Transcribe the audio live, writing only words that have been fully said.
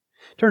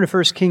Turn to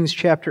 1 Kings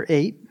chapter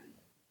 8.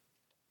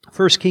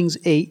 1 Kings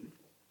 8,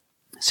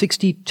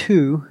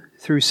 62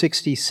 through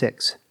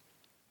 66.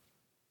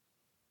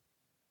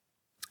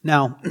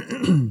 Now,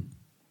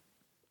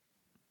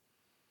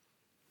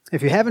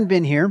 if you haven't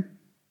been here,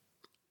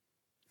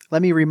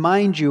 let me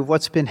remind you of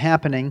what's been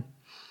happening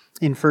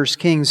in 1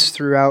 Kings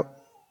throughout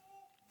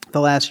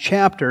the last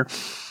chapter.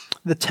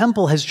 The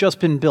temple has just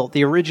been built,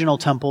 the original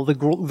temple, the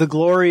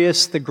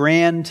glorious, the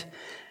grand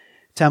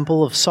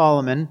temple of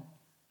Solomon.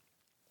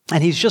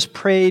 And he's just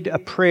prayed a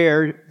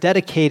prayer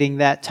dedicating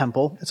that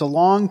temple. It's a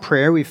long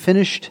prayer. We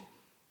finished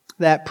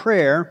that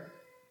prayer.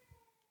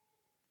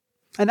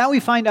 And now we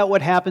find out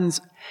what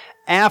happens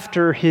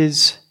after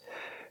his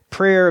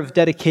prayer of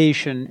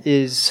dedication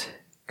is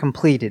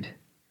completed.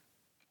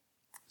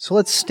 So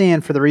let's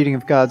stand for the reading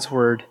of God's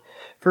Word.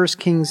 1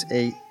 Kings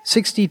 8,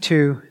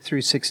 62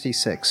 through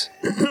 66.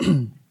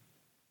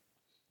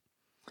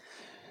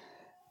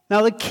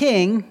 Now the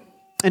king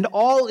and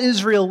all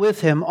Israel with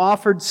him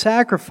offered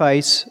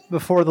sacrifice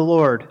before the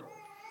Lord.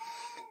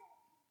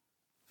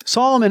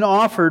 Solomon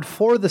offered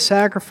for the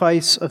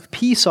sacrifice of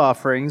peace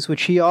offerings,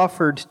 which he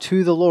offered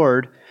to the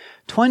Lord,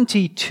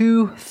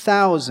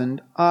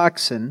 22,000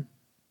 oxen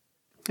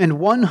and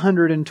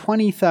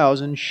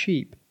 120,000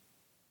 sheep.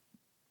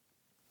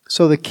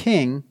 So the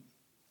king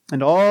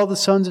and all the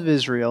sons of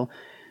Israel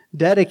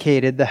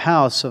dedicated the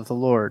house of the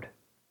Lord.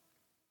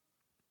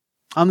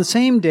 On the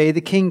same day, the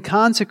king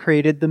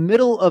consecrated the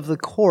middle of the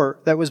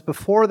court that was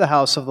before the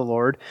house of the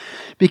Lord,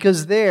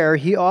 because there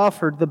he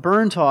offered the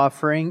burnt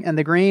offering and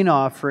the grain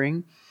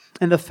offering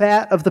and the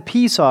fat of the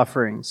peace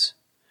offerings.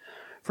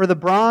 For the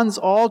bronze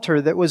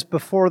altar that was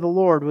before the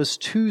Lord was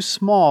too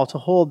small to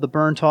hold the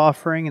burnt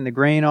offering and the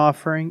grain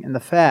offering and the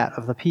fat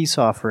of the peace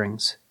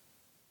offerings.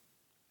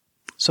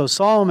 So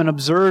Solomon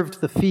observed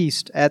the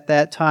feast at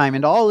that time,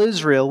 and all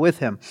Israel with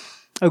him,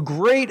 a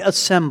great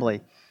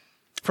assembly,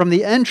 from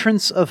the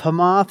entrance of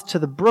Hamath to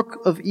the brook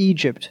of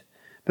Egypt,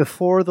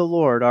 before the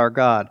Lord our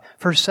God,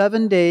 for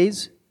 7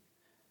 days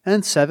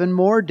and 7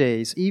 more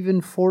days,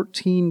 even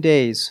 14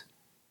 days.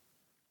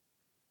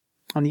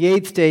 On the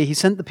 8th day he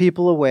sent the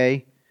people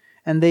away,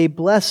 and they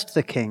blessed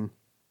the king.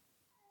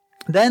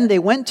 Then they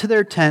went to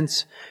their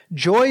tents,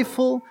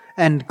 joyful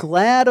and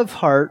glad of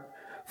heart,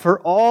 for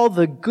all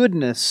the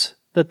goodness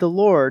that the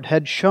Lord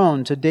had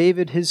shown to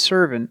David his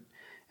servant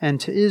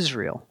and to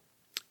Israel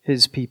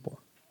his people.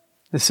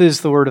 This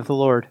is the word of the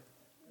Lord.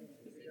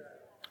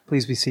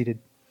 Please be seated.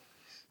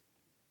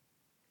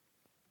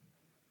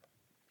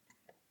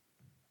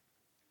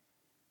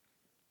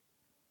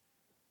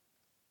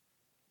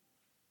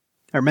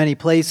 There are many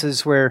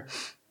places where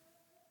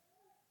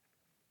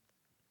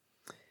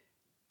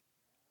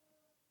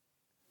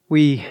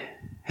we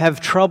have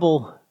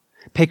trouble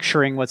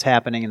picturing what's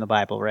happening in the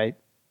Bible, right?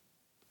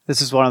 This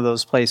is one of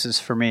those places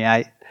for me.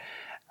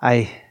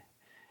 I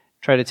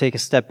try to take a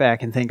step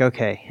back and think,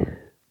 okay,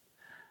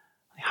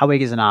 how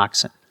big is an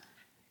oxen?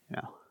 You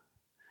know,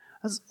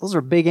 those are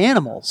big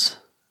animals.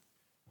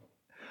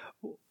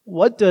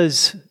 What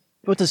does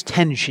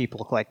 10 sheep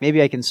look like?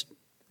 Maybe I can.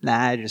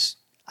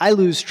 I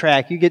lose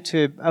track. You get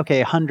to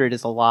 100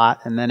 is a lot,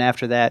 and then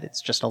after that,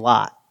 it's just a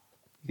lot.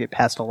 You get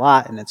past a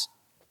lot, and it's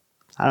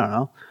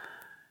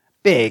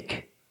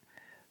big.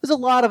 There's a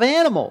lot of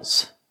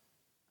animals.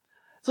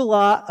 There's a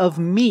lot of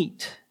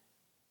meat.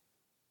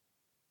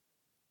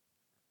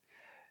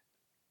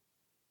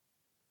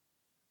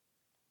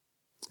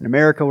 In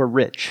America, we're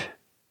rich.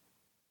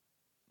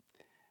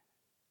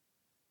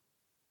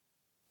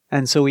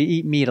 And so we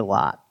eat meat a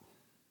lot.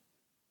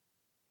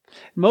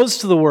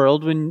 Most of the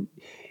world, when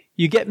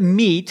you get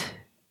meat,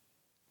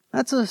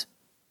 that's a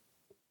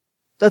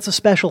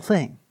special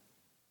thing.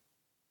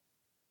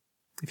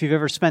 If you've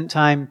ever spent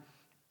time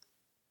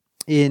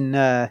in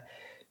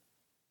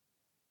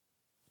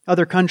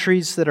other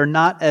countries that are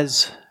not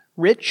as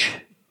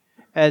rich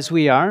as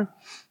we are,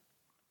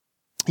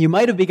 you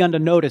might have begun to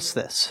notice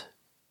this.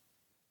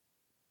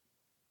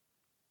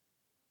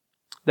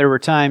 There were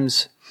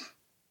times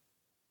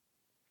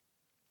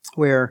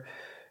where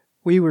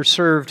we were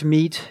served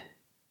meat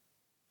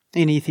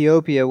in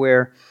Ethiopia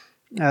where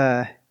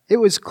it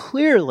was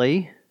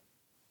clearly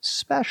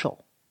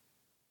special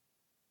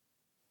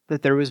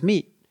that there was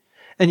meat.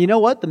 And you know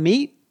what? The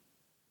meat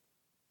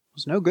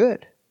was no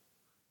good.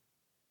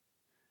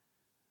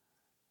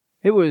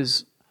 It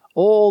was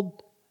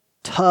old,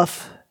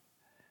 tough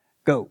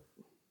goat.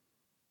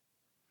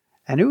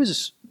 And it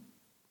was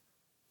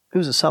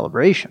a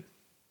celebration.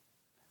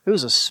 It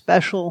was a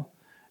special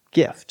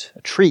gift,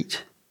 a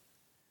treat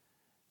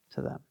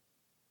to them.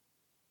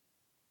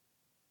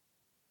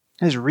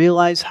 You guys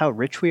realize how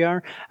rich we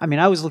are? I mean,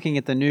 I was looking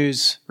at the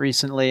news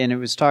recently, and it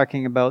was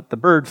talking about the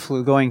bird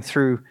flu going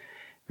through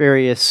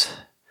various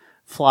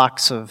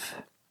flocks of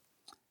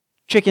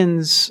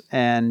chickens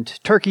and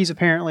turkeys,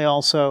 apparently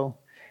also,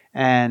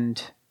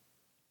 and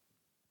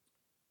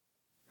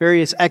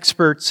various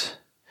experts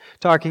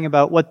talking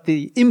about what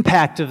the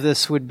impact of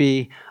this would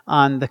be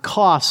on the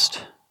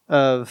cost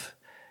of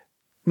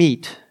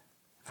meat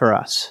for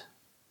us,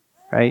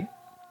 right?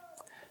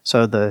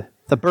 So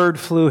the the bird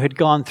flu had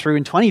gone through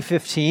in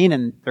 2015,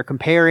 and they're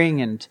comparing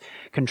and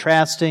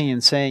contrasting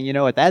and saying,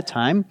 at that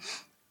time,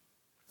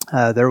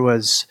 there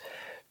was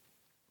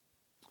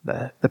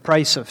the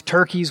price of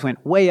turkeys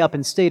went way up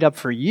and stayed up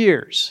for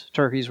years.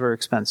 Turkeys were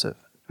expensive.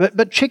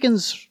 But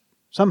chickens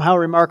somehow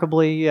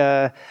remarkably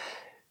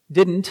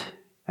didn't,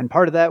 and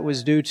part of that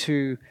was due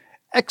to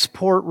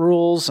export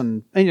rules,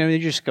 and you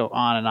just go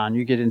on and on.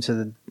 You get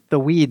into the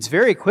weeds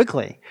very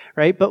quickly,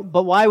 right?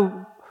 But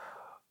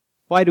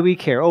why do we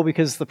care? Oh,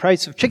 because the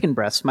price of chicken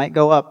breasts might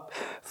go up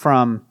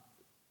from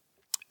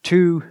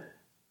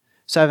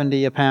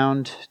 $2.70 a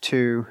pound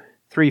to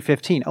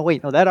 $3.15. Oh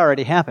wait, no, that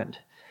already happened.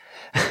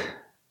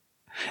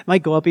 It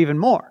might go up even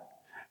more,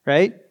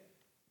 right?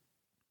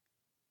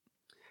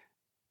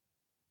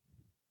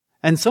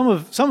 And some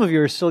of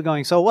you are still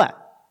going, so what?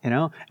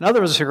 And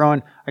others are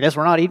going, I guess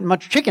we're not eating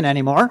much chicken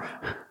anymore.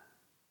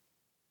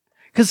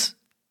 Because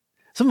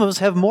some of us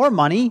have more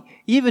money,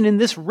 even in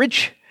this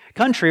rich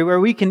country where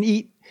we can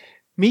eat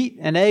meat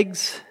and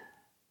eggs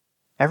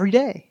every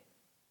day.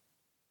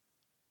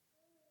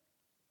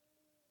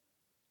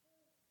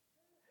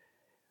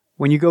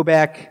 When you go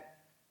back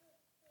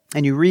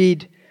and you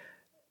read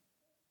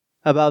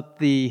about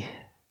the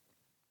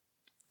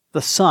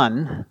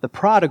son, the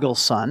prodigal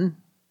son,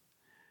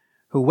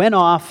 who went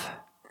off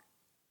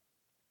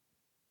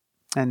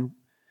and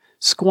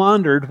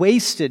squandered,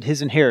 wasted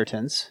his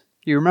inheritance.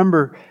 You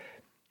remember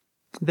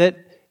that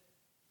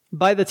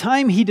by the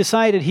time he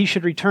decided he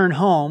should return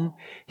home,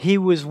 he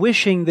was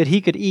wishing that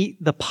he could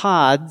eat the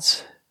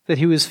pods that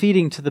he was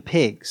feeding to the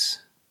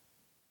pigs.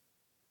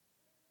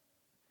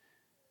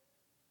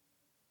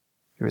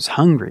 He was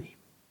hungry.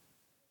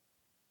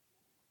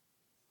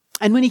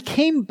 And when he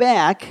came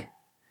back,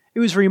 it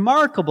was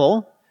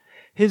remarkable.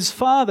 His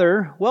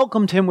father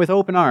welcomed him with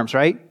open arms,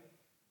 right?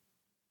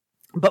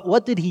 But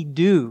what did he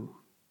do?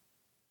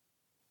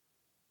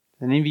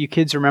 Any of you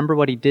kids remember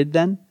what he did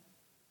then?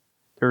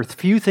 There were a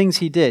few things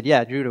he did.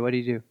 Yeah, Judah, what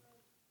did he do?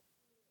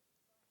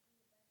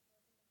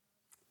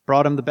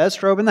 Brought him the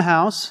best robe in the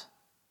house.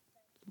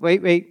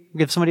 Wait,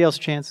 give somebody else a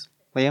chance.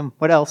 Liam,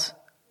 what else?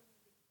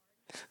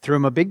 Threw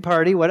him a big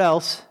party. What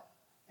else?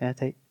 Yeah,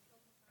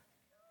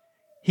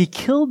 he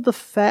killed the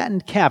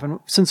fattened calf. And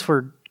since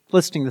we're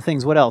listing the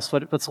things, what else?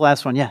 What's the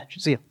last one? Yeah,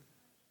 see it.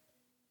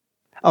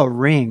 A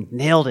ring.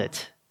 Nailed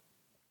it.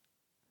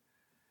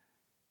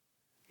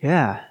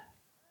 Yeah.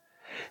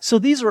 So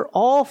these are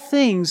all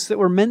things that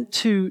were meant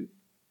to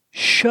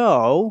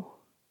show,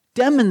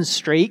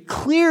 demonstrate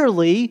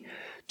clearly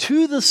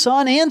to the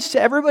son and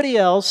to everybody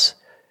else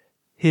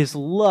his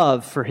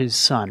love for his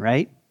son,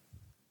 right?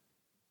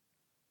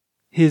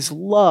 His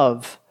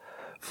love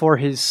for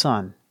his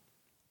son.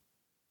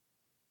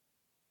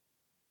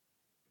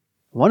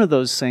 One of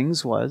those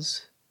things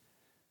was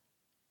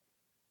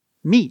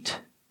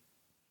meat.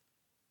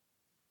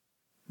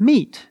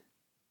 Meat.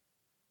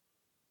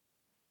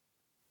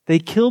 They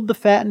killed the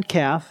fattened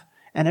calf,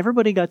 and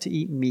everybody got to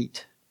eat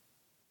meat.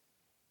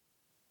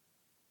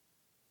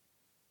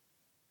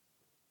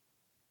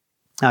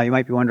 Now, you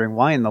might be wondering,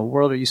 why in the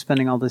world are you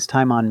spending all this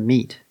time on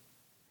meat?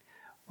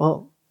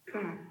 Well,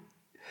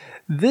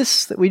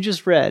 this that we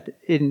just read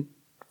in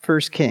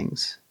 1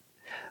 Kings,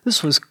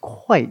 this was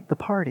quite the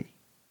party.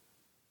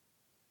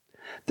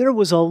 There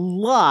was a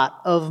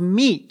lot of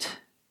meat.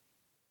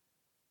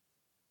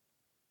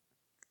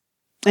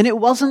 And it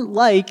wasn't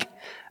like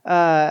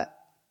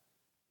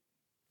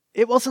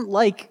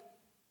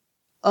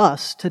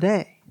us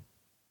today.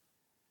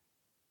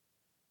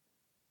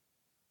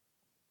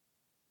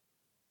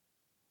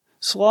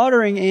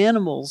 Slaughtering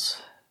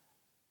animals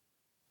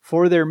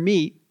for their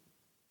meat,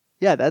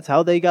 yeah, that's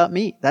how they got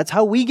meat. That's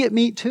how we get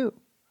meat too.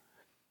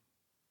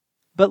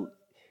 But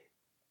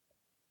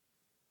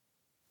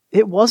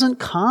it wasn't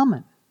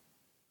common.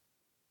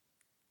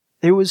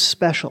 It was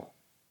special.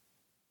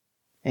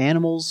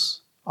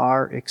 Animals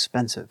are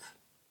expensive.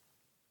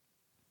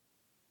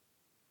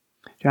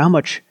 Do you know how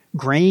much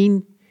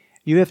grain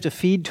you have to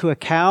feed to a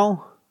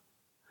cow?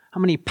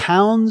 How many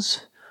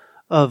pounds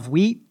of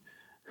wheat?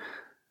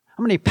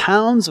 How many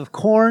pounds of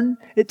corn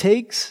it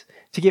takes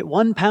to get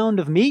 1 pound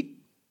of meat?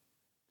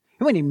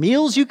 How many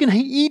meals you can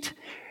eat?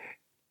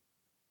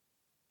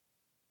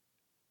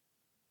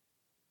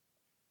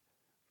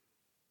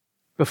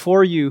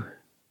 Before you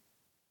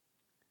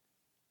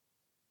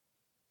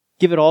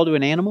give it all to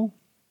an animal?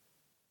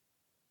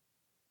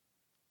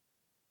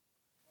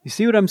 You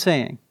see what I'm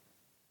saying?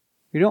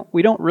 We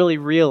don't really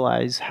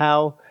realize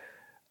how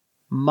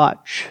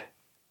much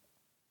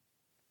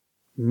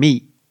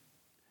meat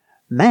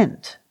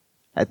meant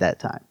at that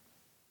time.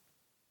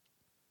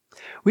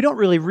 We don't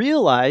really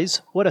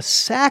realize what a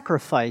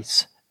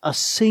sacrifice a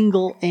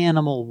single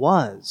animal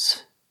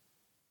was.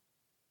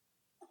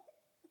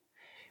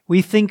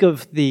 We think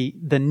of the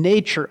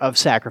nature of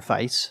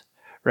sacrifice,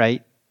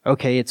 right?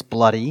 Okay, it's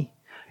bloody.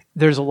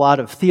 There's a lot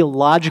of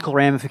theological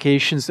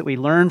ramifications that we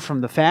learn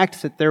from the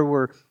fact that there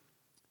were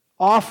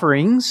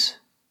offerings.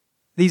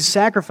 These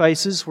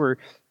sacrifices were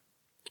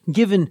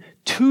given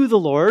to the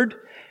Lord,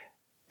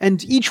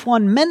 And each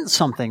one meant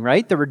something,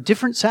 right? There were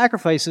different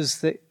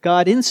sacrifices that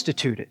God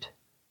instituted.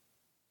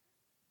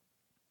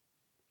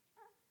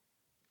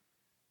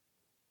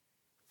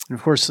 And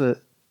of course, the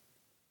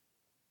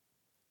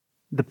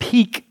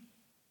peak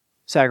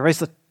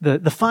sacrifice,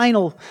 the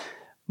final,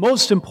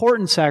 most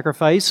important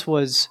sacrifice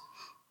was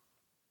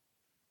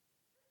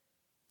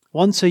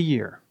once a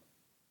year.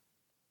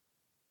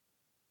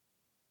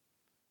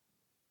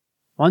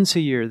 Once a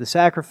year, the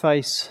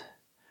sacrifice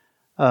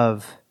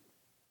of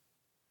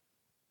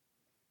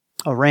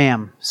a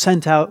ram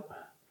sent out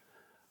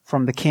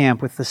from the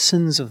camp with the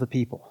sins of the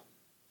people,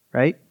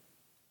 right?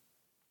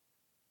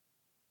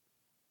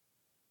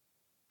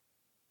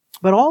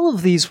 But all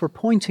of these were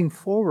pointing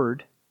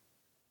forward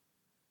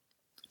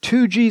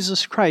to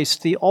Jesus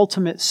Christ, the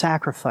ultimate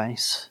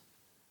sacrifice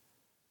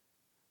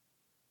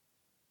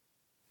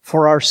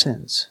for our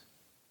sins.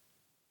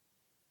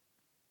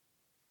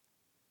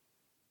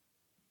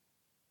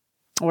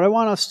 What I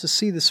want us to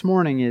see this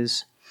morning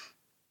is,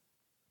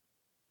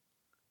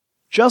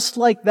 just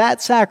like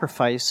that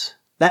sacrifice,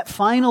 that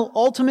final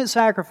ultimate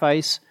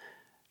sacrifice,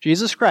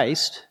 Jesus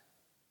Christ,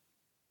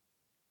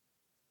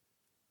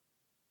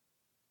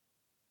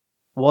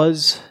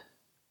 was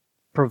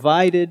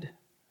provided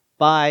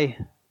by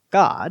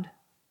God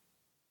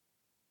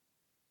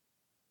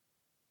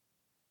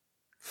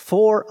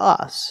for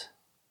us,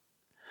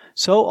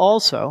 so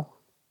also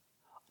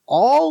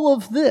all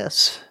of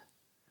this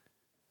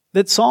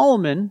that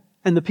Solomon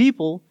and the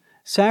people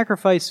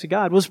sacrificed to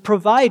God was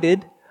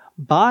provided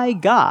by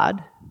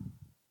God,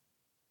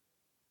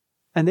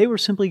 and they were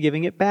simply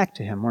giving it back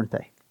to Him, weren't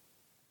they?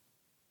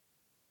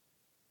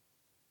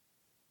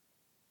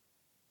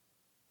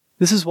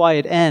 This is why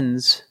it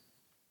ends.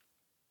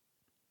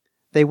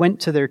 They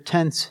went to their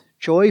tents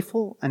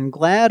joyful and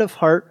glad of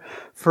heart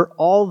for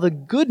all the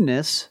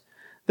goodness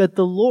that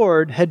the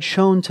Lord had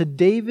shown to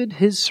David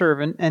his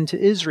servant and to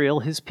Israel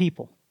his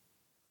people.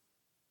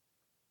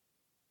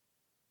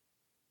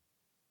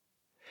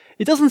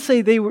 It doesn't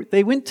say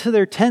they went to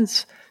their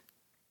tents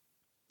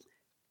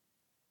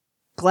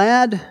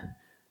glad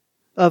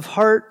of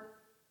heart,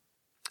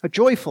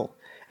 joyful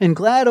and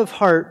glad of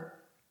heart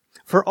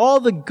for all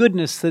the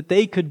goodness that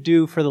they could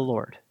do for the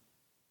Lord.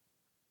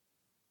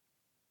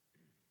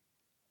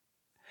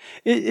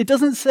 It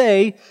doesn't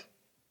say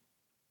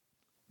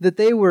that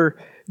they were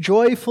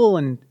joyful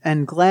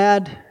and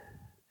glad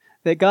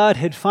that God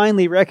had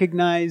finally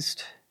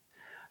recognized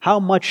how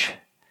much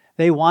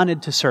they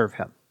wanted to serve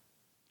Him.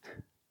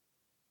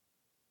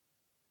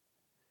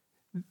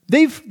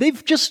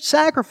 They've just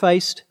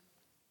sacrificed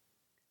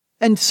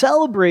and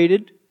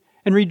celebrated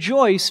and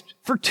rejoiced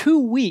for 2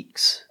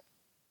 weeks.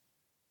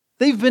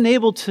 They've been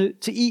able to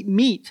eat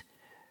meat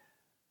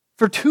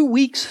for 2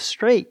 weeks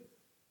straight.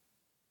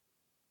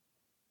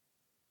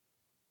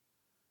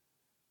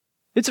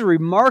 It's a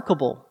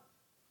remarkable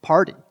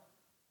party.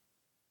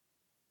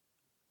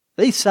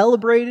 They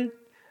celebrated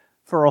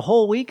for a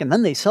whole week, and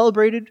then they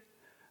celebrated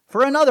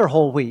for another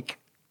whole week.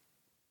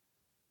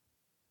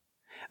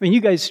 I mean,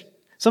 you guys,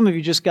 some of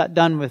you just got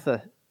done with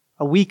a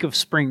week of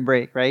spring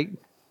break, right? Can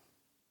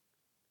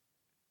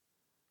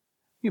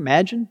you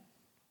imagine?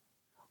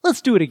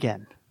 Let's do it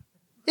again.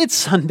 It's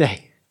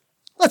Sunday.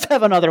 Let's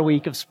have another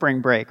week of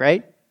spring break,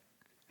 right?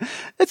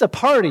 It's a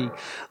party.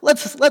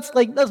 Let's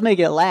make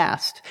it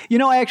last. You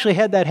know, I actually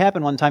had that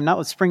happen one time, not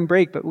with spring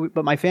break,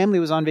 but my family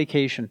was on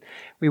vacation.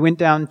 We went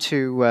down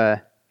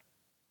to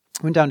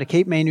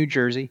Cape May, New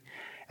Jersey,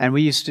 and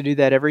we used to do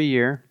that every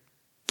year,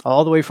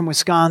 all the way from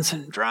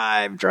Wisconsin.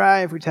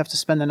 Drive. We'd have to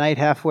spend the night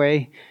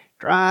halfway.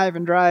 Drive.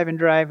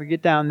 We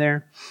get down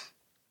there,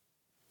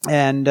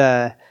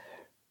 and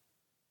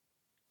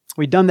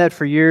we'd done that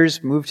for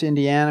years. Moved to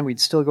Indiana. We'd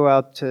still go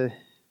out to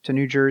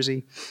New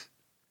Jersey.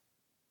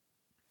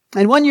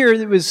 And one year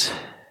it was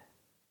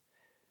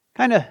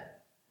kind of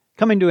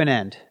coming to an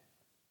end.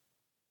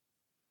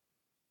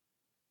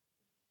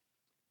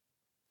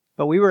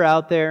 But we were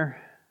out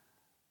there,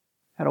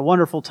 had a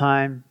wonderful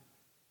time.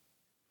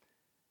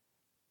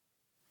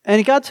 And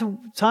it got to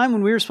a time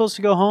when we were supposed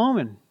to go home,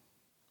 and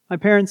my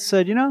parents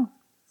said, you know,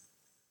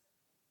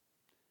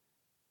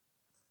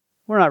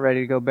 we're not ready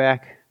to go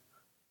back.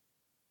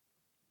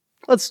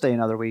 Let's stay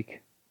another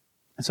week.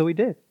 And so we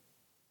did. It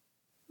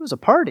was a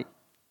party.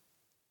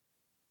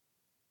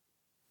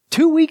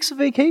 2 weeks of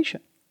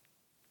vacation.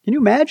 Can you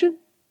imagine?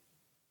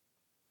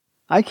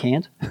 I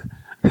can't.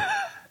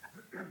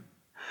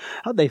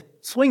 How'd they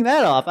swing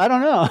that off? I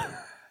don't know.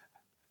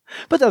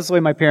 But that's the way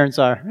my parents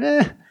are.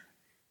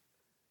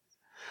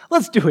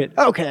 Let's do it.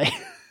 Okay.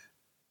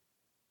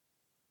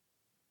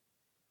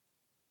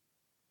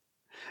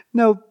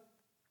 No.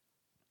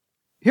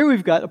 Here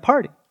we've got a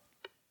party.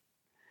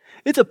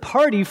 It's a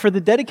party for the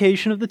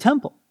dedication of the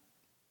temple.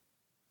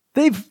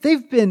 They've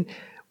been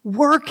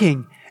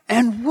working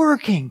and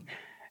working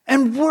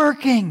and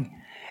working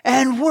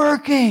and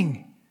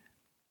working.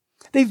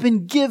 They've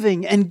been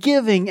giving and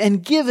giving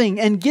and giving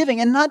and giving,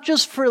 and not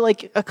just for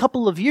like a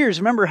couple of years.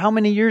 Remember how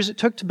many years it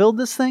took to build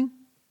this thing?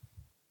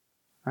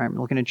 All right, I'm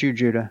looking at you,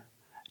 Judah.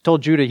 I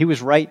told Judah he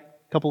was right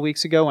couple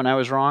weeks ago when I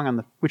was wrong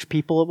on which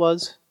people it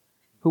was?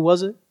 Who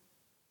was it?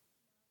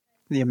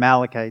 The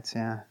Amalekites,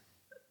 yeah.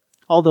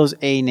 All those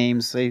A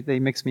names, they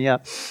mix me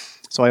up.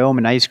 So I owe them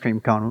an ice cream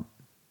cone.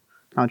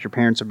 Now that your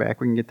parents are back,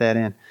 we can get that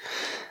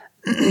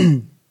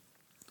in.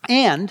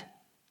 And,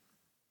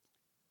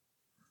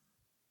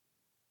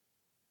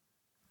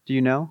 do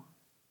you know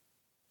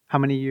how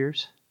many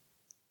years?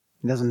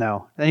 He doesn't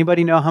know.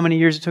 Anybody know how many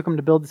years it took him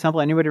to build the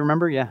temple? Anybody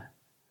remember? Yeah.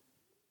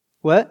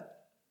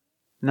 What?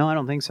 No, I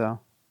don't think so.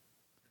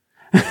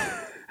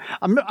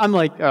 I'm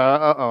like,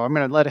 I'm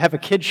going to have a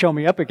kid show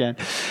me up again.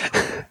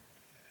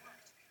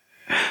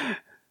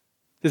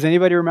 Does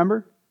anybody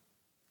remember?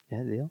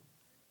 Yeah, deal.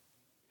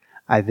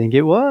 I think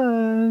it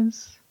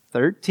was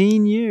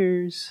 13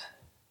 years.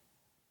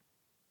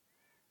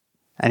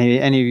 Any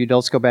of you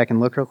adults go back and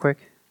look real quick?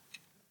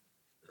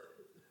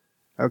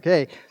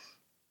 Okay.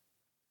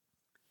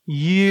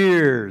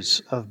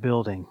 Years of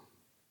building.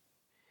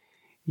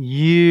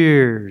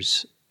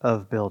 Years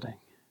of building.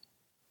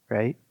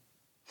 Right?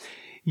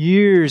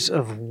 Years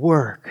of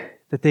work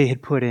that they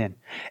had put in.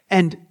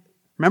 And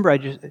remember,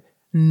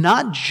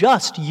 not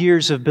just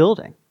years of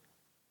building.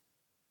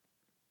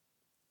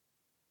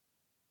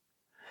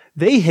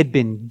 They had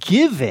been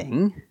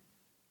giving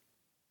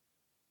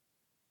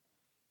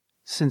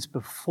since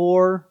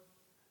before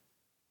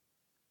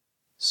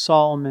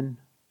Solomon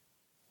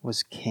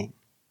was king.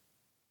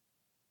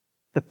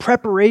 The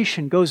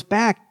preparation goes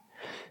back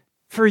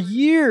for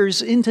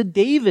years into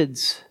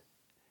David's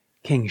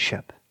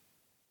kingship.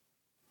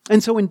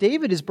 And so when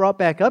David is brought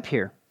back up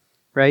here,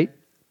 right?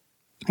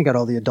 I got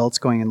all the adults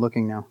going and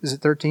looking now. Is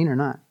it 13 or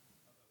not?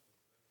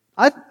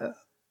 I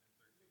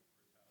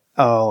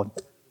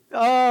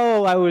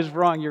was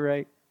wrong. You're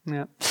right.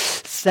 Yeah.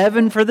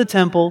 7 for the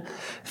temple,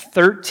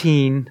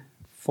 13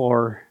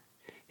 for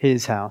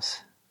his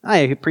house.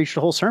 I preached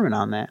a whole sermon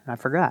on that. I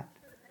forgot.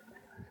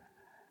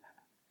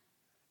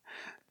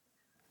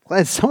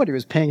 Glad somebody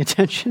was paying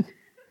attention.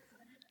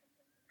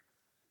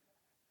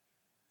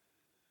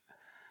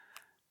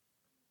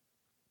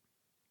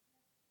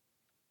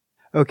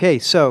 Okay,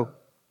 so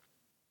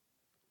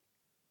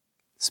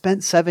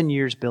spent 7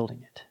 years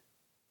building it,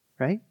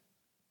 right?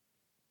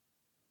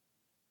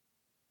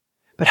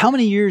 But how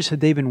many years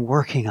had they been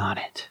working on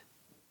it?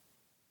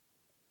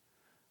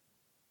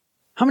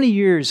 How many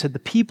years had the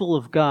people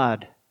of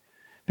God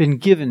been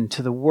given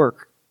to the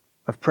work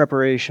of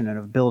preparation and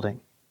of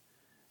building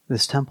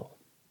this temple?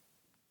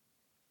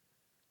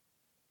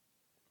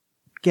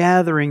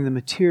 Gathering the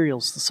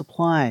materials, the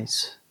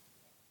supplies.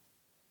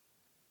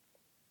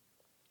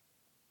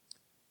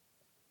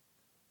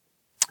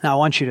 Now I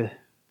want you to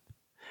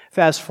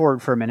fast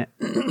forward for a minute.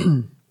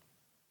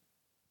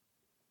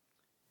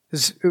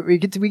 We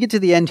get to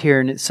the end here,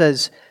 and it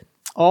says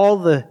all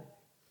the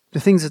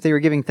things that they were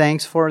giving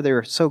thanks for, they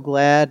were so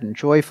glad and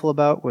joyful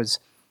about, was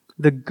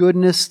the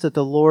goodness that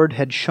the Lord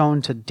had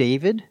shown to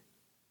David.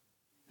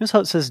 Notice how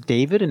it says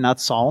David and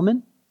not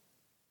Solomon?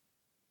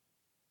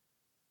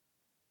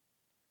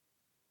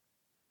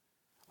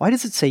 Why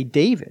does it say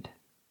David?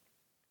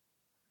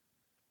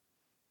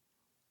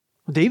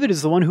 Well, David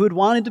is the one who had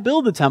wanted to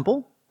build the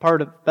temple.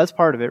 That's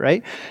part of it,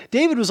 right?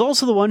 David was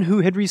also the one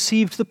who had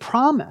received the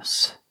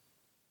promise.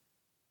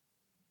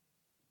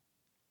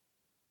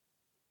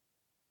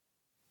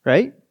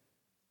 Right?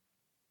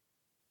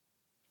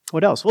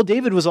 What else? Well,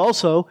 David was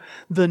also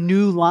the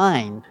new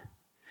line.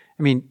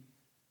 I mean,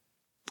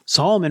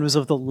 Solomon was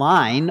of the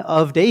line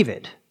of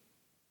David.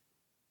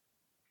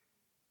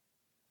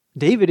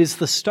 David is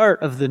the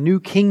start of the new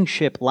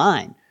kingship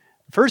line.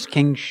 The first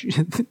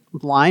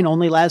line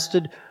only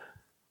lasted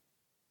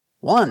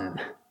one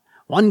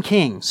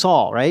king,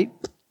 Saul, right?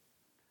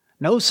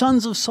 No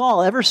sons of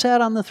Saul ever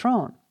sat on the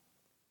throne.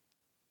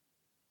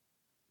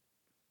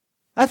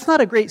 That's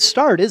not a great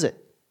start, is it?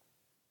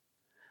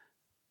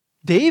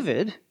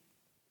 David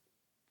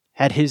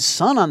had his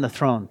son on the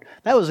throne.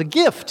 That was a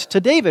gift to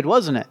David,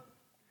 wasn't it?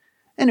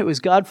 And it was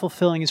God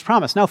fulfilling his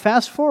promise. Now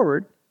fast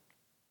forward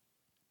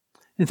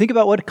and think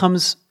about what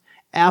comes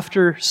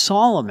after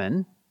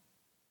Solomon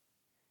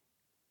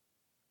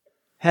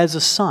has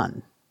a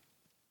son.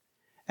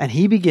 And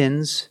he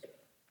begins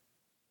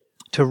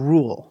to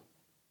rule.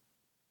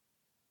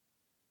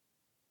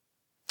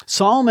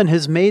 Solomon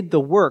has made the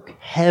work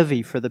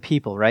heavy for the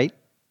people, right?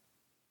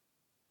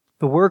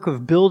 The work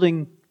of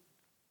building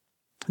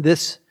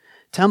this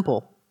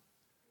temple,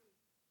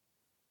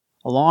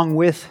 along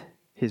with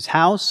his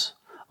house,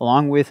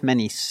 along with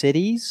many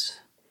cities,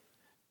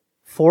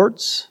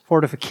 forts,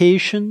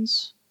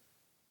 fortifications.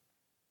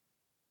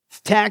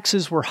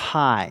 Taxes were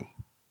high.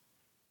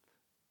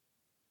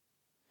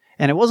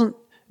 And it wasn't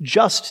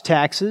just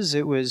taxes,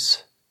 it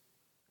was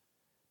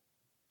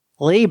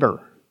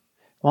labor.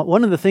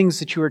 One of the things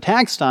that you were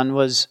taxed on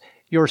was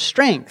your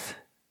strength.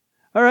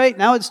 All right,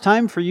 now it's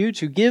time for you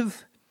to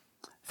give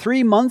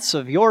 3 months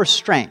of your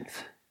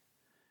strength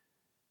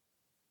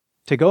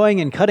to going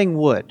and cutting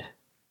wood.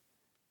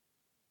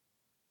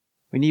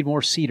 We need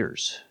more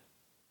cedars.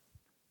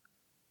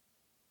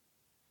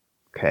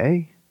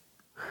 Okay.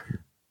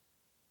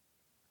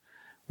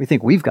 We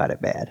think we've got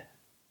it bad.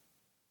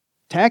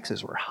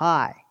 Taxes were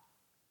high.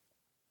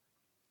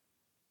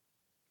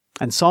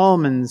 And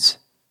Solomon's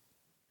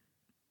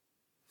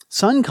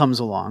son comes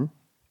along,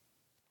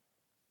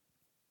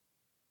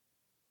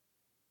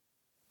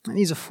 and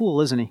he's a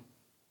fool, isn't he?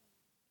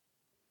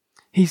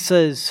 He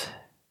says,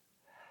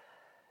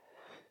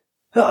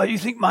 "Oh, you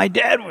think my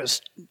dad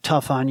was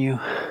tough on you?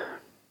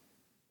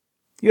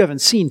 You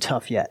haven't seen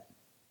tough yet."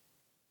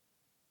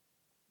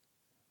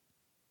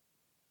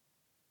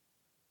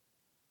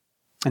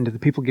 And do the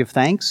people give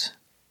thanks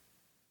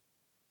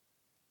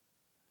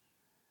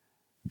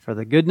for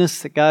the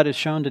goodness that God has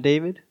shown to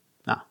David?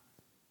 No.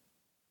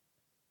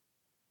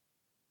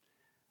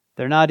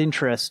 They're not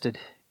interested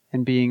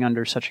in being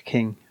under such a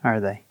king, are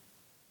they?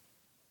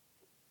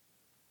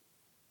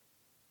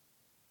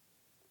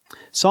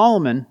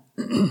 Solomon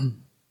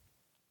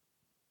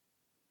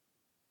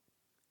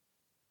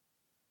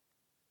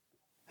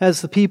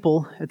has the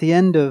people at the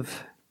end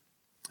of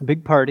a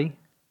big party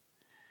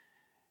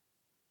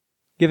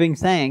giving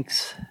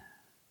thanks,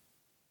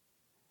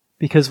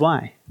 because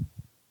why?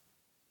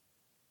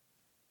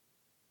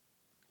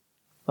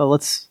 Well,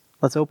 let's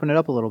open it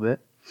up a little bit.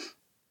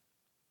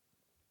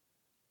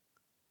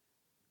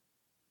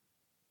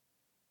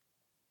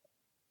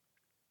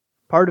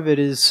 Part of it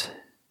is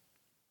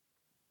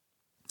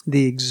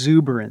the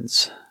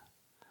exuberance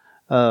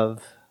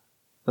of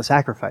the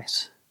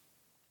sacrifice.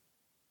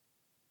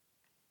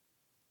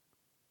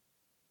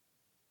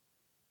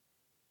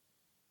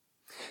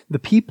 The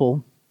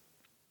people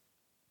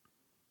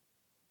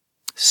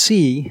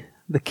see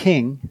the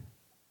king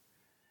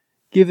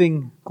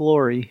giving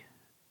glory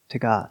to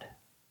God.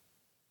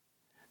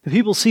 The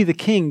people see the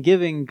king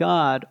giving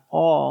God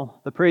all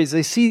the praise.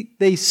 They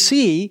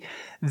see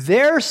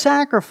their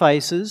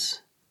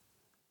sacrifices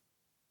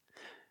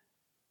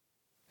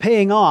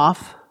paying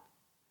off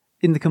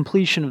in the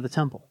completion of the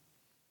temple.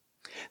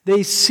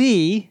 They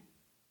see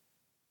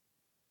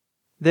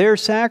their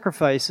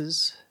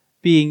sacrifices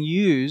being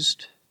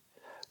used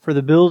for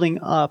the building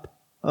up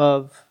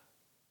of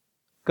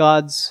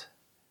God's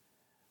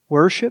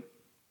worship,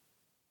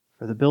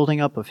 for the building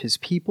up of His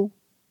people.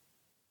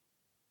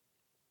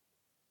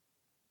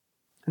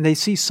 And they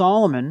see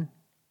Solomon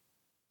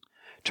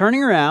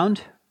turning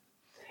around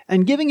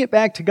and giving it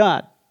back to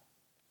God.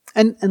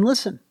 And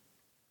listen,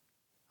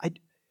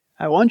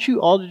 I want you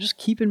all to just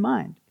keep in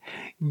mind,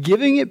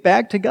 giving it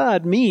back to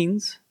God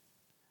means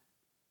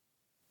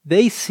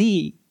they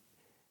see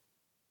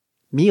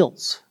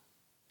meals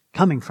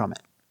coming from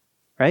it,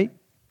 right?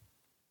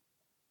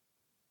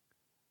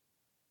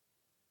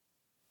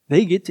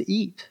 They get to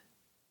eat.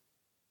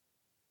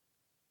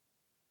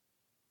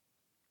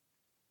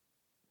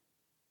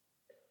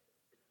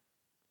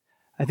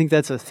 I think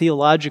that's a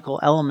theological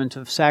element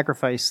of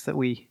sacrifice that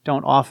we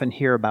don't often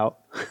hear about.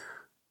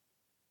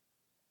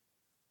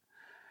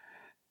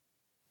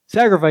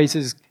 Sacrifice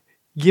is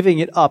giving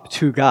it up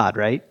to God,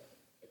 right?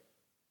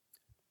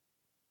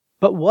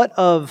 But what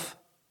of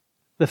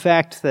the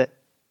fact that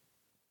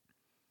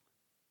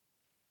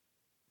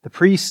the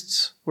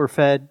priests were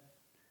fed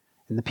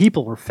and the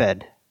people were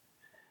fed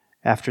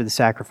after the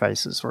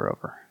sacrifices were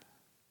over?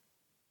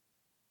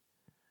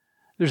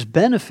 There's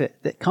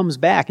benefit that comes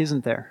back,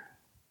 isn't there,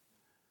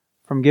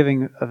 from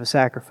giving of a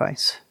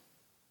sacrifice?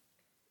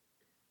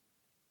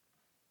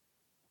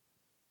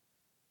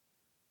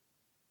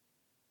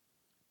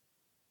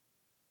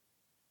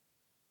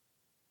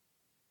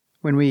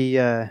 When we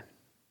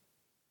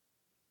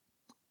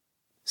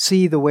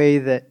see the way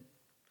that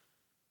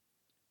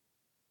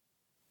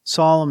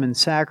Solomon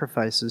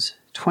sacrifices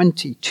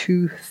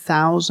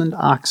 22,000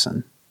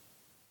 oxen.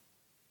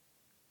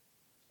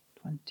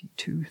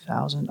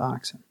 22,000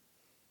 oxen.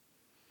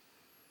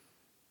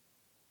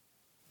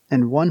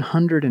 And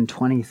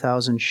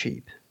 120,000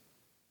 sheep.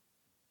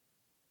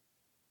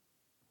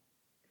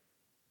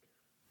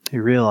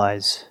 You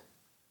realize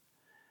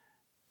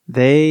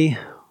they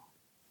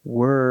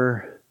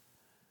were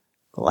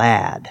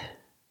glad.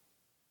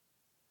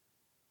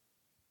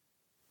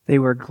 They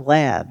were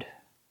glad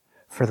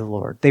for the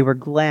Lord. They were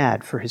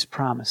glad for His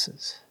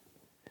promises.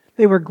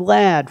 They were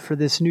glad for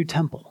this new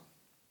temple.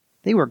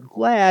 They were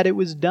glad it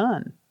was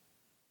done.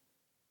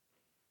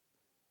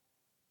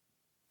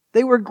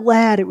 They were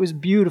glad it was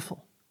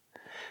beautiful.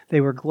 They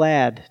were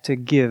glad to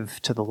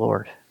give to the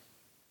Lord.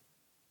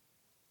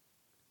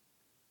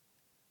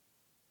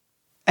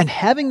 And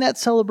having that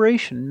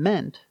celebration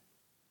meant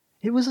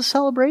it was a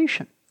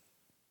celebration.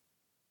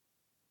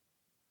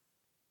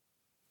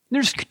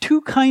 There's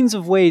two kinds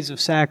of ways of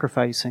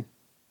sacrificing.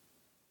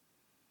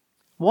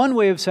 One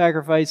way of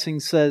sacrificing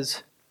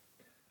says,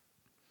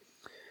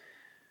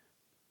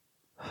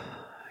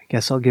 I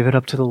guess I'll give it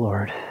up to the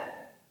Lord.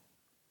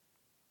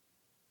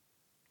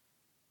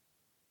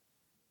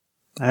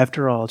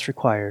 After all, it's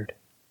required.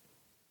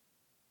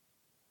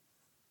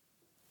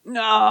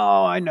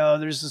 No, I know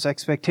there's this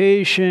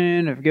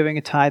expectation of giving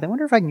a tithe. I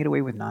wonder if I can get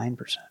away with 9%. I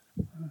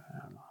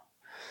don't know.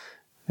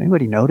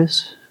 Anybody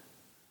notice?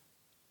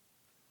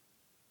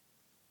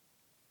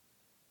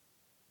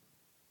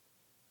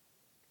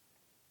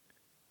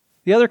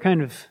 The other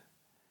kind of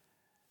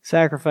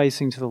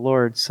sacrificing to the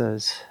Lord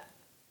says,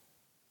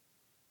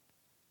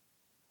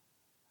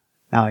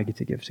 now I get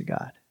to give to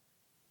God.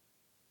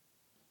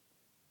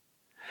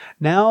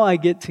 Now I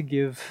get to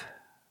give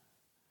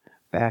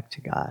back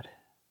to God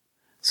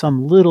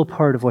some little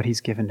part of what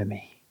He's given to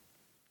me.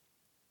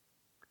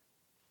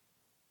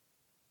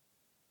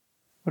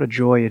 What a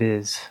joy it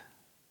is.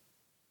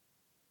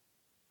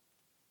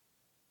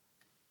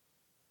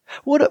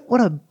 What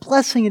a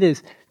blessing it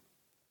is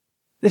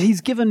that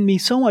He's given me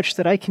so much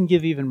that I can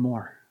give even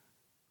more.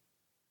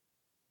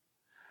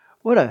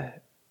 What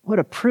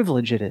a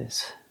privilege it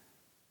is.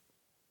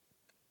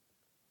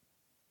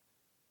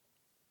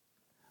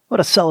 What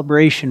a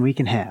celebration we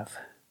can have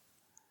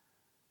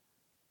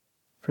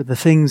for the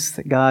things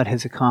that God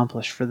has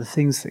accomplished, for the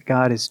things that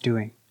God is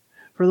doing,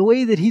 for the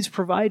way that He's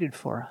provided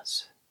for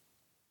us.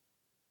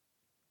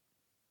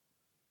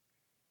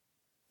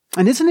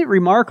 And isn't it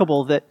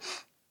remarkable that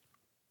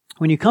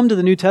when you come to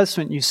the New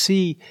Testament, you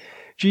see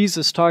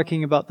Jesus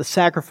talking about the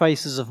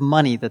sacrifices of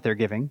money that they're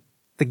giving,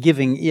 the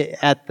giving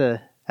at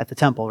the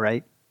temple,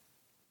 right?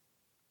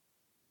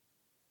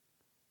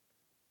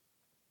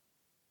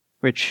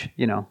 Which,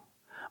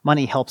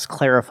 money helps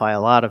clarify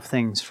a lot of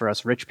things for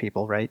us rich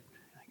people, right?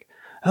 Like,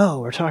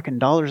 oh, we're talking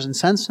dollars and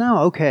cents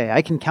now? Okay,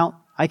 I can count,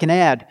 I can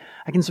add,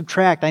 I can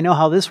subtract, I know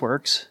how this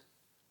works.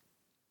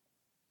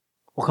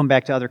 We'll come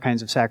back to other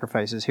kinds of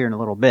sacrifices here in a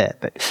little bit,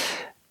 but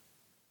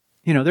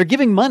they're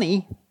giving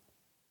money.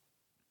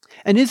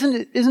 And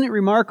isn't it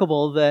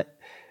remarkable that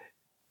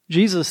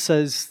Jesus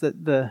says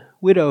that the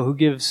widow who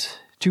gives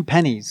 2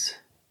 pennies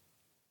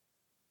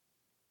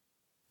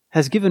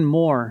has given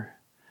more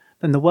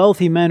than the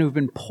wealthy men who've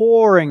been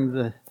pouring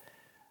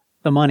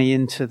the money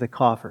into the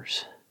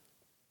coffers?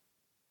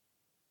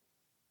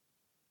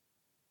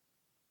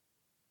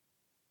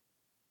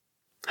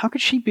 How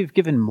could she be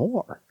given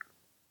more?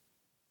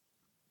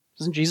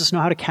 Doesn't Jesus know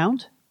how to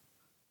count?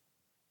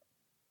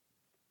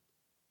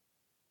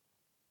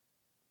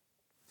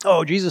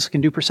 Oh, Jesus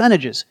can do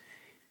percentages.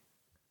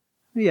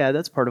 Yeah,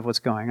 that's part of what's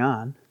going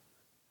on.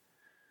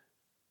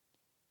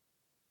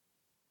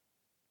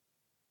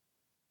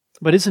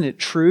 But isn't it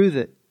true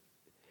that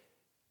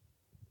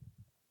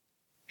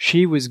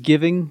she was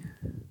giving,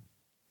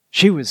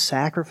 she was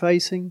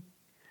sacrificing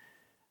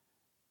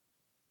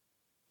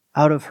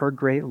out of her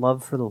great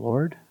love for the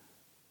Lord?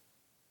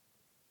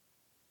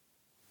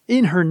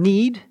 In her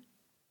need,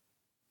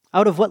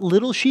 out of what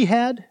little she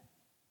had,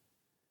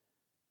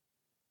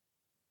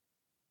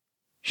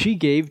 she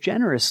gave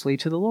generously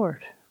to the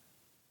Lord.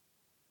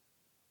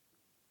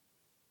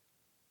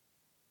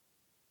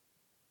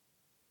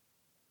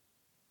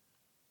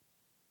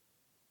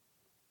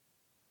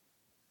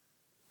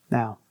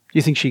 Now, do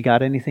you think she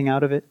got anything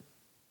out of it?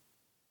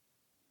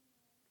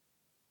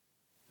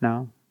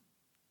 No?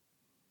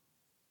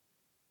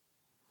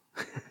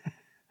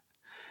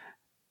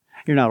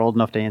 You're not old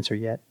enough to answer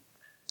yet.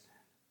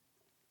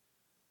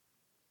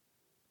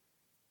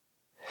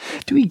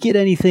 Do we get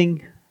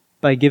anything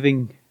by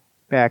giving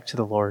back to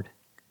the Lord?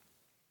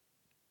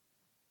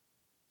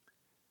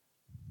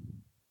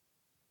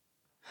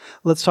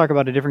 Let's talk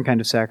about a different kind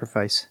of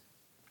sacrifice.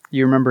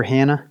 You remember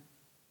Hannah?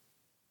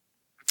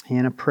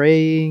 Hannah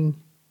praying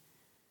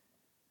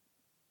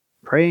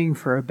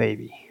for a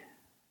baby.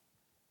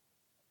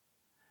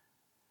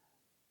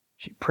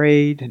 She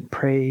prayed and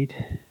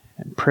prayed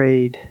and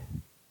prayed.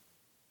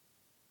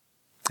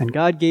 And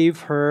God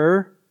gave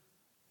her,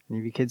 any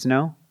of you kids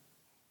know?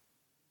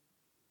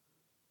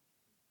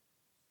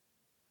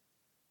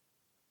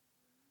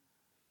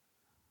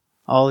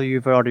 All of you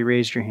have already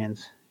raised your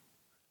hands.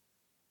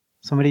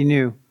 Somebody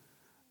knew.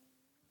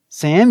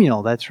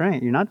 Samuel, that's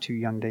right. You're not too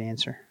young to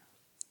answer.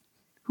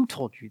 Who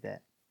told you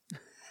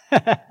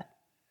that?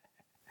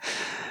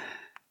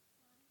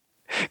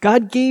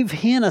 God gave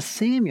Hannah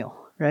Samuel,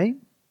 right?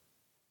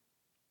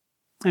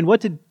 And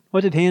what did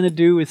Hannah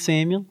do with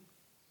Samuel?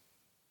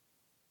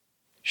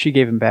 She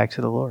gave him back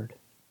to the Lord.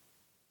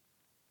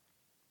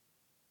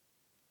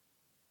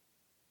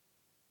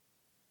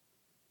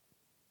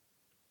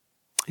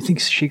 You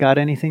think she got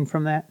anything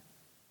from that?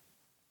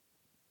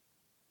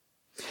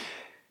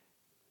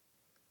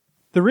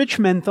 The rich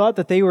men thought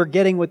that they were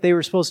getting what they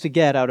were supposed to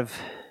get out of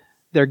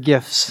their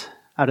gifts,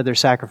 out of their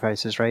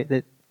sacrifices, right?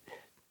 That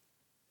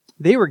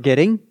they were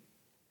getting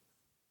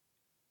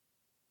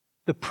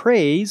the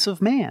praise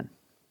of man.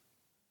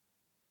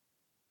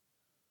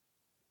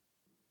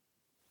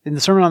 In the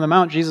Sermon on the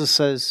Mount, Jesus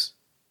says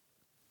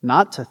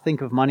not to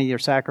think of money or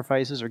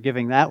sacrifices or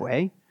giving that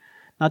way,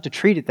 not to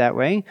treat it that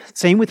way.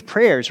 Same with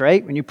prayers,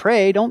 right? When you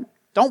pray, don't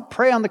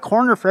pray on the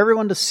corner for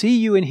everyone to see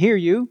you and hear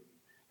you.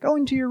 Go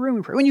into your room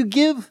and pray. When you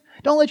give,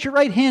 don't let your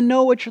right hand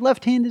know what your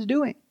left hand is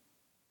doing.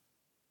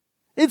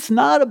 It's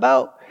not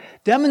about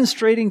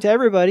demonstrating to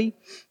everybody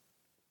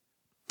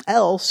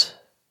else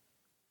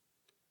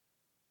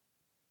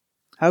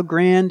how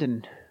grand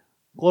and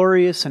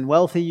glorious and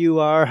wealthy you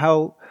are,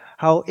 how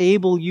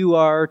able you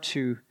are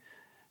to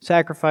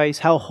sacrifice,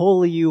 how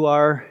holy you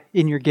are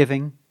in your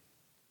giving.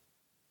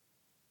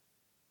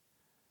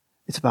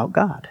 It's about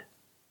God.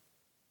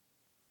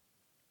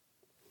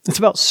 It's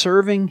about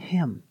serving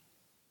Him.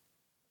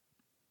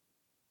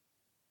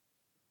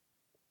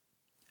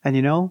 And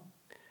you know,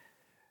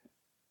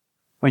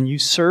 when you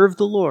serve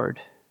the Lord,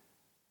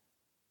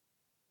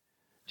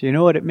 do you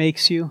know what it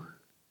makes you?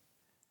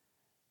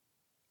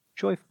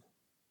 Joyful.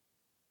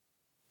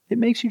 It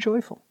makes you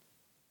joyful.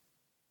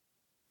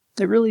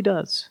 It really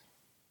does.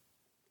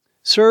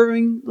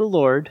 Serving the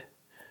Lord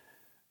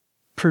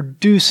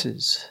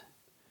produces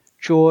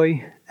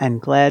joy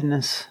and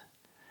gladness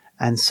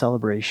and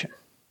celebration.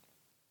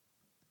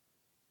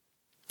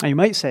 Now you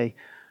might say,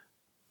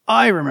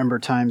 I remember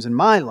times in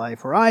my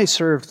life where I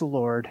served the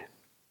Lord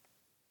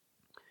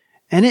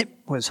and it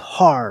was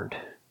hard.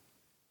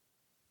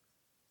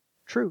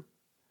 True.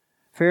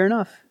 Fair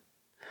enough.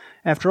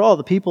 After all,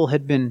 the people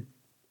had been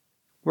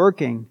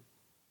working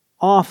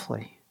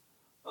awfully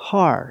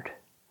hard,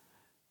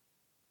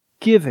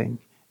 giving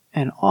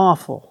an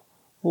awful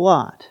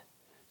lot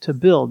to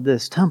build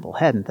this temple,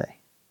 hadn't they?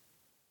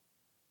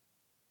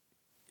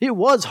 It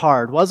was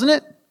hard, wasn't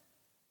it?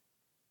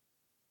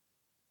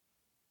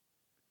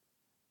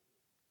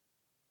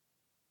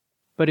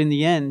 But in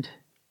the end,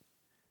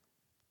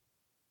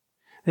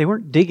 they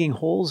weren't digging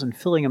holes and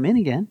filling them in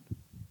again.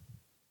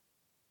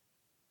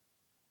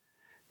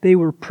 They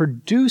were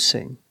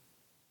producing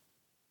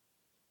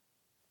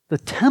the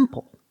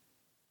temple.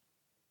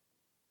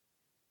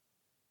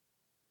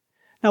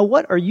 Now,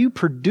 what are you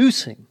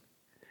producing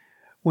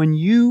when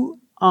you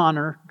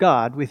honor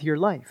God with your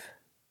life?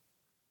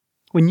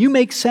 When you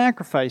make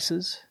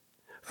sacrifices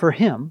for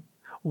Him,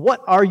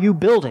 what are you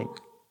building?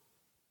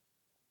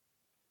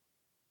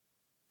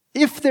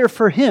 If they're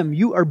for Him,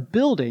 you are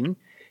building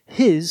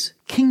His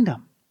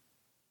kingdom.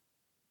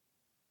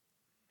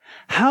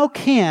 How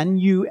can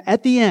you,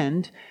 at the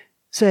end,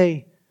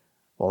 say,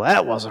 well,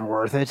 that wasn't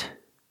worth it?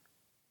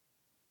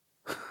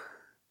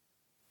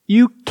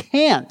 You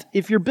can't.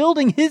 If you're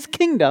building His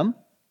kingdom,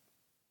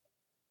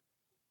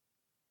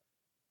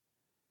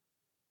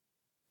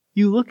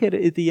 you look at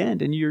it at the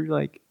end and you're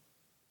like,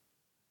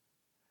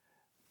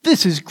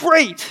 this is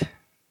great.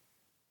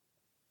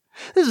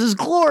 This is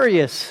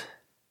glorious.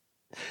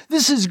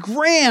 This is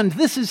grand.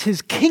 This is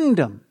His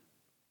kingdom.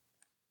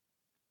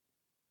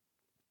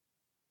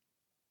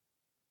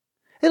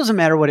 It doesn't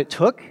matter what it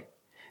took.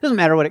 It doesn't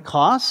matter what it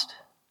cost.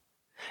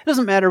 It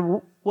doesn't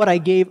matter what I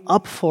gave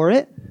up for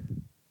it.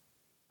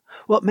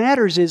 What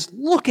matters is,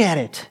 look at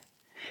it.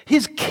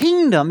 His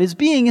kingdom is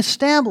being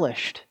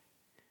established.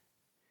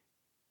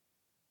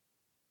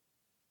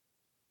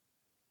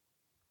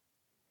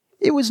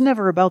 It was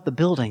never about the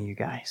building, you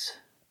guys.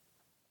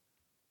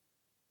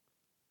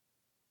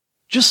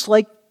 Just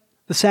like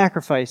the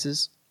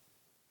sacrifices,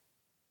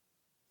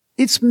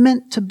 it's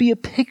meant to be a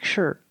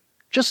picture,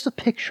 just a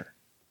picture.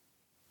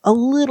 A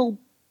little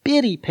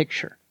bitty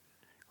picture.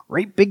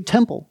 Great big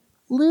temple,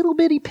 little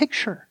bitty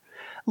picture.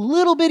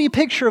 Little bitty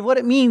picture of what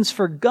it means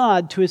for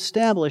God to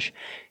establish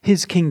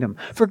His kingdom.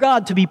 For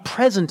God to be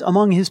present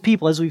among His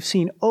people, as we've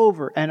seen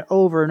over and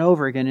over and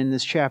over again in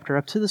this chapter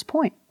up to this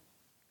point.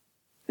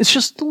 It's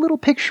just a little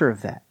picture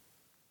of that.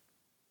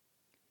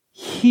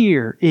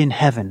 Here in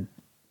heaven,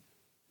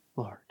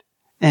 Lord,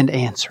 and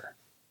answer.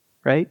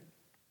 Right?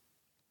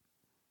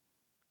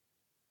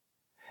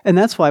 And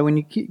that's why when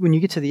you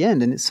get to the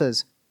end and it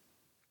says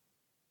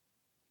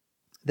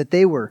that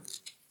they were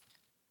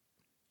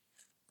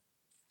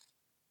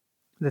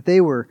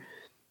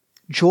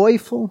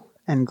joyful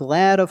and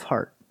glad of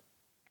heart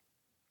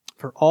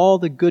for all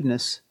the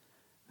goodness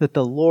that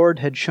the Lord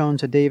had shown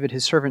to David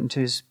his servant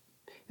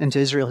and to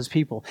Israel his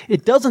people.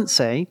 It doesn't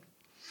say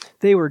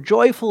they were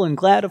joyful and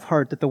glad of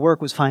heart that the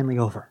work was finally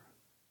over.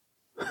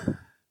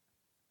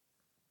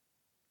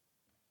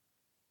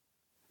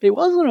 It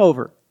wasn't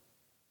over.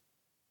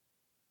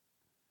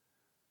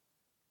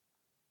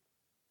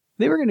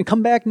 They were going to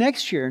come back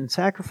next year and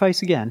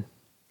sacrifice again.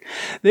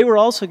 They were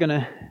also going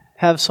to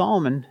have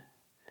Solomon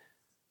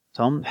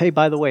tell him, hey,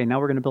 by the way,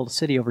 now we're going to build a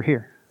city over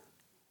here.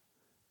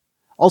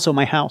 Also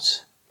my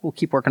house. We'll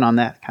keep working on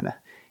that kind of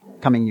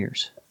coming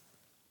years.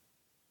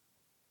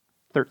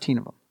 13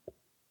 of them.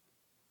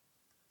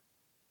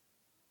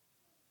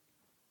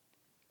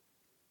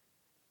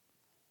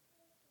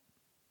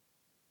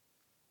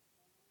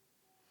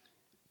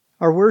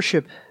 Our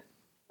worship,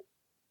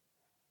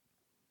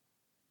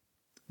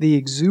 the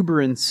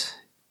exuberance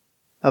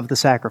of the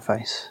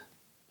sacrifice,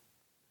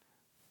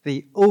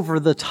 the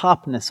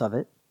over-the-topness of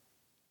it,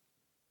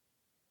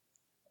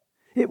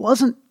 it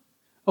wasn't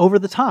over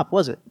the top,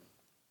 was it?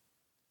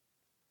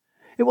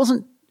 It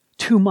wasn't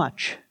too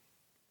much.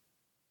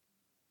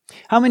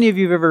 How many of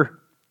you have ever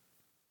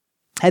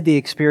had the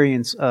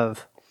experience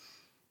of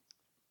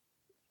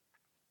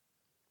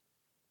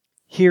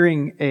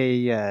hearing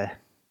a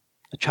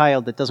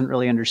child that doesn't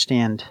really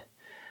understand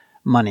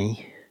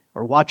money,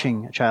 or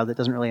watching a child that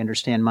doesn't really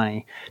understand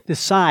money,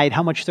 decide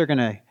how much they're going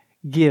to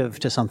give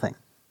to something?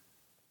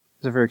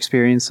 Has ever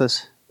experienced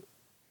this?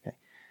 Okay.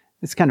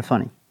 It's kind of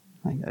funny.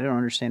 I don't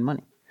understand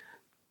money.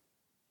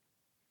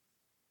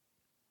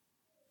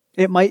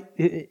 It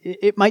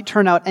might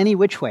turn out any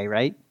which way,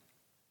 right?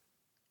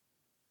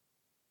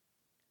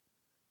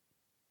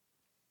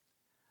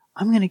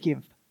 I'm going to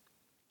give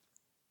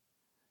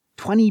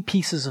 20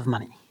 pieces of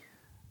money.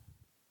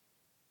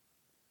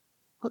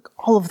 Look,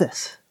 all of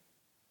this.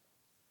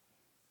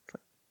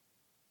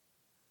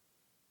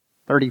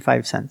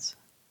 35 cents.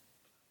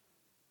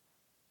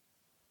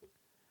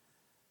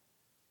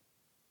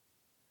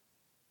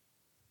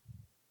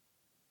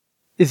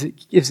 Is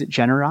it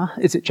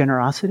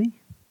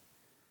generosity?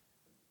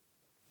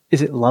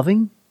 Is it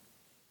loving?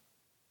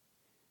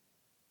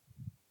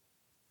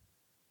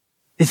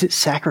 Is it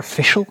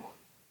sacrificial?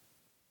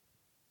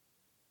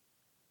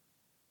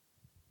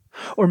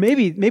 Or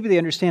maybe they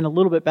understand a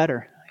little bit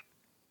better.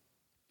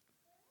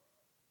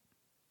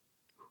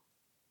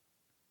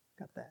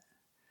 Got that.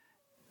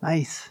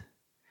 Nice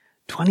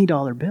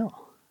 $20 bill.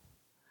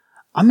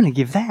 I'm going to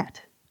give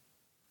that.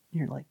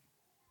 You're like,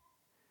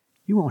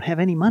 you won't have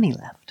any money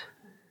left.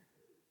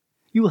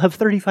 You will have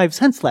 35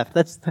 cents left.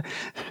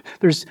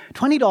 There's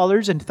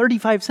 $20 and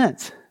 35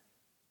 cents.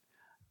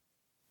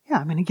 Yeah,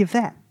 I'm going to give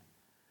that.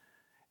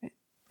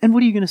 And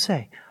what are you going to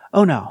say?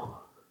 Oh no,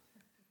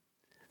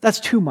 that's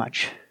too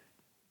much.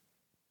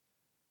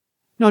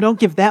 No, don't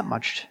give that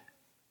much.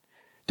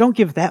 Don't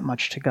give that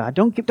much to God.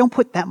 Don't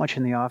put that much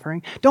in the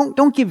offering.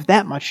 Don't give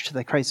that much to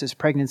the Crisis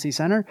Pregnancy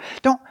Center.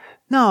 You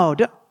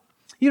don't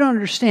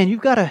understand.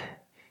 You've got to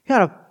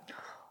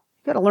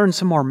learn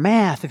some more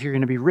math if you're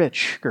going to be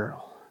rich,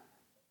 girl.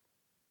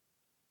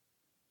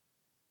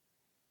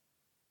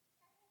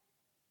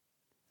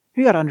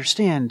 You got to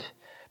understand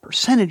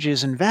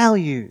percentages and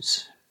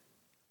values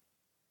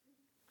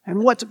and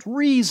what's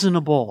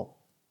reasonable.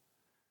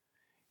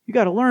 You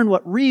got to learn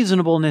what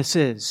reasonableness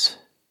is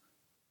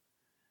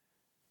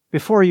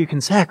before you can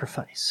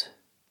sacrifice.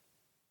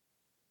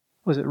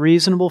 Was it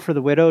reasonable for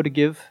the widow to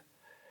give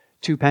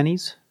 2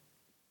 pennies?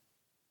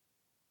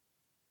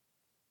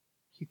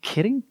 You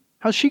kidding?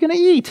 How's she going to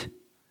eat?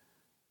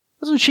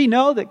 Doesn't she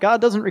know that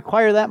God doesn't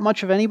require that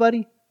much of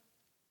anybody?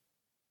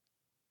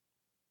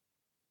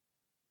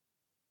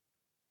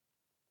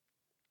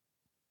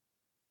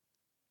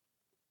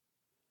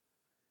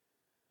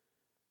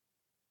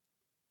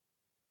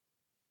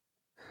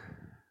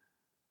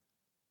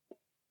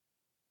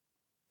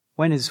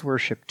 When is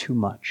worship too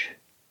much?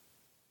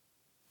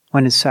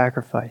 When is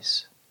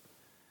sacrifice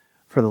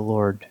for the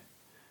Lord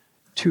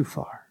too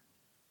far?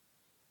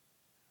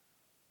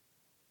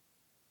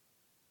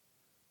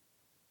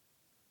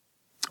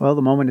 Well,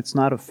 the moment it's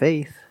not of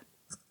faith.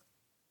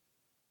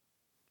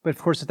 But of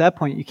course, at that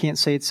point, you can't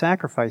say it's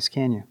sacrifice,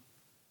 can you?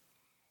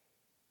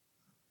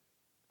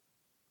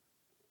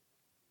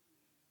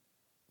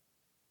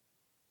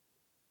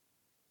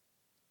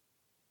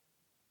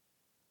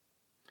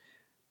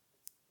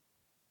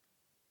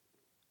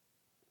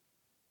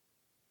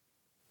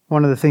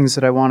 One of the things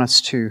that I want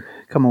us to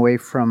come away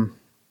from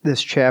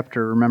this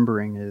chapter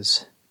remembering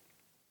is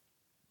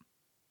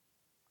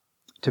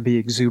to be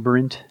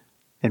exuberant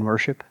in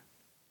worship.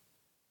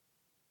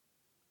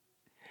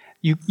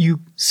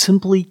 You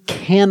simply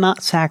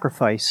cannot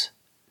sacrifice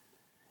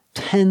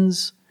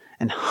tens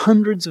and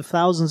hundreds of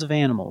thousands of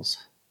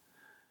animals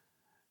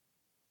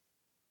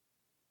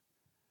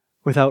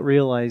without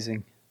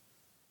realizing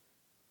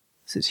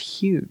this is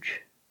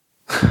huge.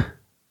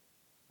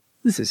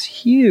 This is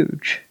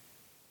huge.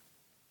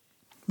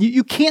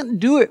 You can't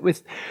do it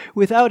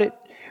without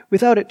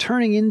it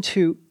turning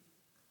into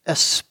a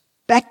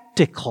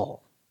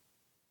spectacle.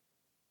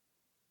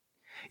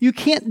 You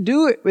can't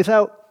do it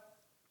without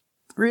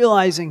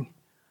realizing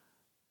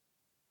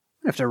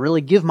I have to really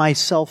give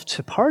myself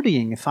to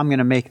partying if I'm going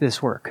to make this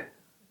work.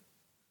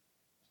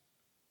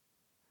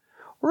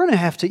 We're going to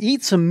have to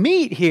eat some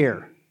meat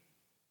here.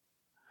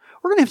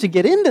 We're going to have to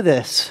get into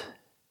this.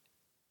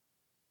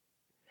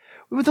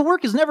 But the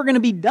work is never going to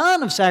be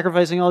done of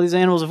sacrificing all these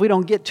animals if we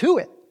don't get to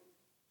it.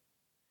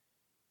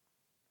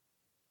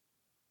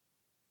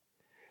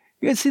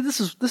 You guys see, this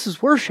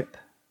is worship.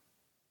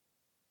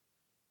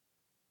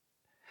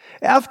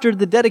 After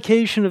the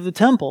dedication of the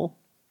temple,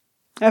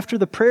 after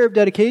the prayer of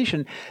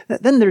dedication,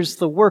 then there's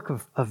the work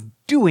of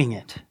doing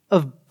it,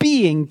 of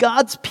being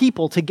God's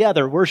people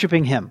together,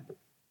 worshiping Him.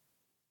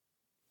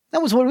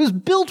 That was what it was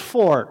built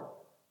for.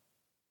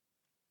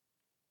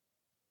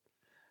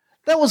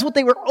 That was what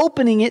they were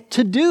opening it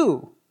to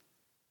do.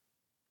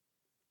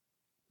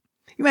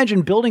 You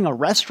imagine building a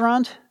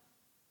restaurant?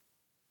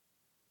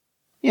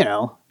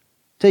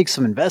 Take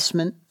some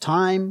investment,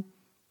 time,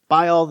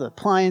 buy all the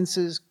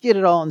appliances, get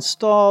it all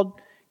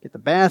installed, get the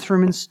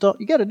bathroom installed.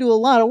 You got to do a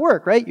lot of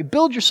work, right? You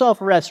build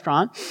yourself a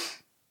restaurant.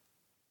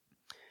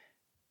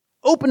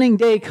 Opening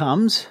day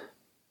comes.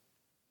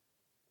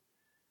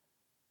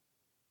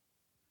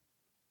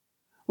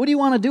 What do you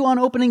want to do on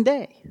opening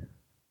day? You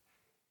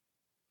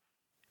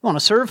want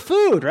to serve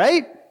food,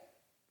 right?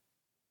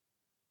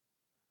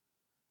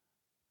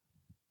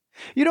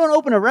 You don't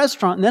open a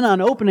restaurant and then on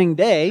opening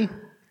day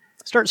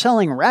start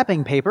selling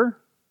wrapping paper.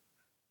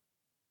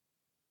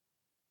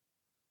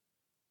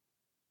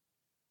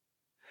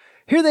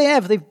 Here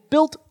they've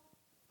built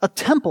a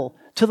temple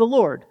to the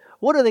Lord.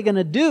 What are they going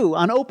to do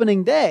on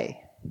opening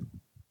day?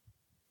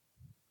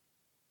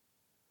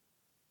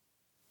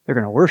 They're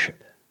going to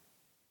worship.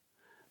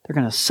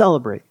 They're going to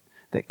celebrate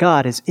that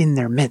God is in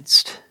their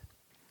midst.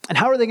 And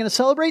how are they going to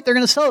celebrate? They're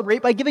going to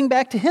celebrate by giving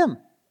back to Him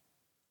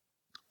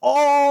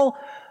all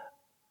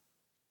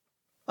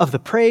of the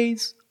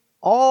praise,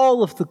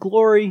 all of the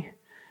glory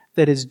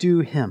that is due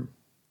Him.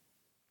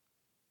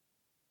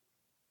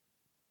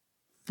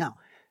 Now,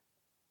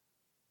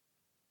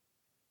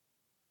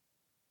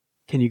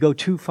 can you go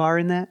too far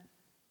in that?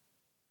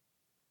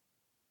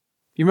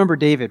 You remember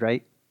David,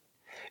 right?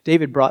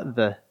 David brought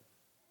the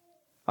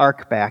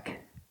ark back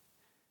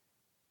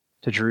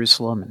to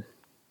Jerusalem, and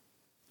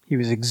he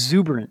was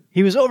exuberant.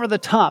 He was over the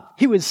top.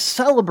 He was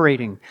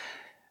celebrating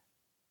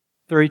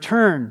the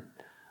return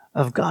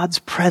of God's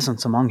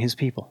presence among His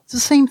people. It's the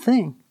same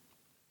thing.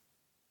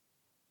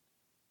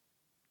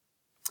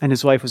 And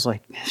his wife was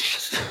like, it's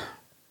just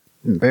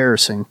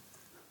embarrassing.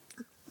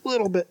 A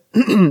little bit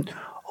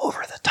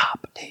over the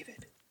top,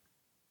 David.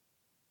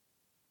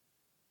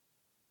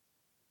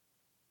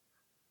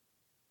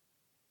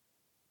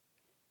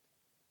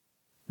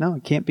 No,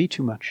 it can't be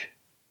too much.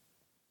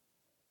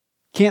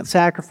 Can't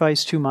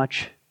sacrifice too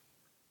much.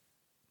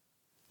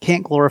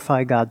 Can't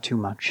glorify God too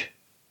much.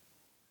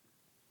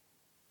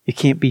 You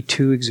can't be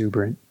too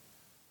exuberant.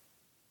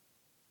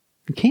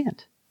 You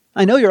can't.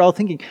 I know you're all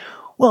thinking,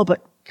 well,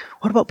 but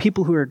what about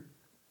people who are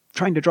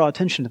trying to draw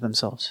attention to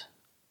themselves?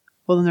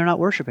 Well, then they're not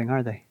worshiping,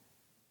 are they?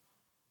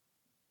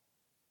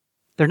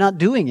 They're not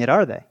doing it,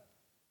 are they?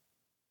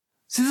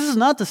 See, this is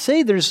not to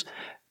say there's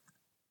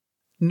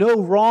no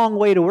wrong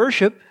way to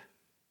worship.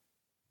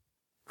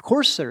 Of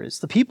course there is.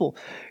 The people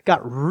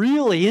got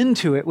really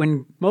into it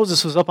when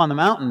Moses was up on the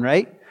mountain,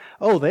 right?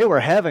 Oh, they were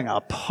having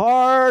a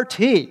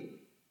party.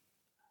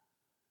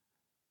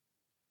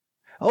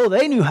 Oh,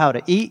 they knew how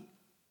to eat.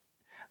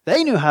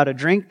 They knew how to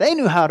drink. They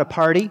knew how to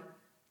party.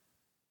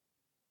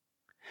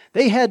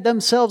 They had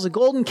themselves a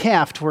golden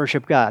calf to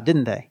worship God,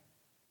 didn't they?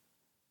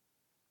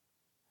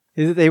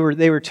 They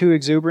were too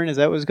exuberant? Is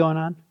that what was going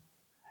on?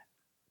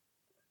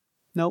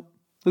 Nope.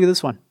 Look at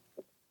this one.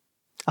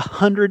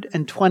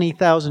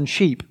 120,000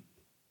 sheep.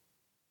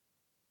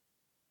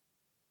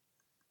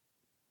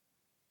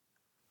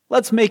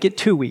 Let's make it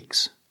 2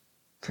 weeks.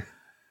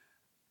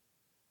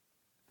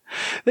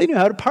 They knew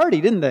how to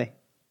party, didn't they?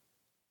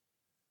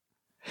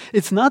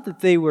 It's not that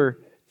they were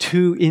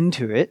too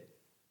into it.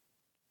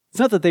 It's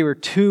not that they were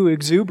too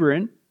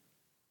exuberant.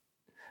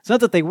 It's not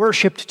that they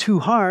worshipped too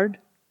hard.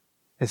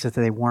 It's that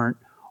they weren't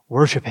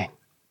worshiping.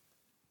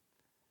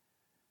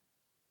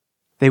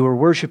 They were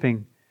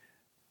worshiping,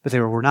 but they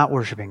were not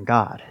worshiping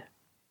God.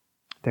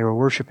 They were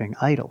worshiping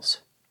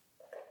idols.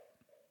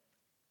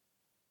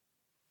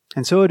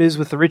 And so it is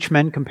with the rich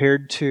men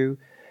compared to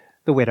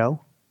the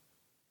widow.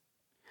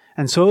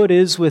 And so it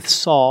is with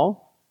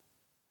Saul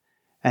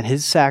and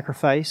his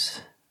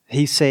sacrifice.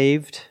 He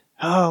saved.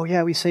 Oh,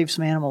 yeah, we saved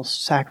some animals,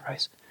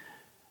 sacrifice.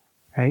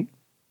 Right?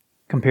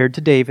 Compared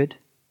to David.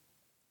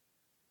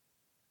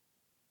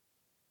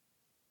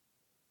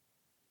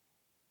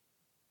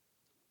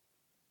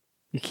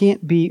 You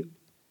can't be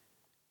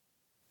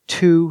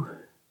too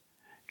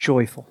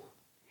joyful.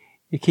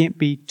 You can't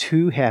be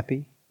too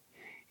happy.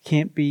 You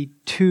can't be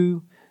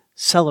too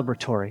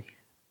celebratory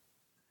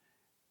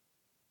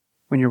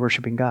when you're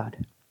worshiping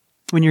God,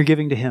 when you're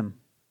giving to Him.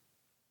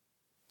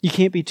 You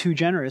can't be too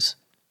generous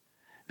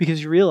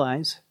because you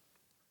realize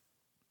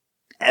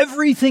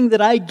everything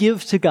that I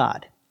give to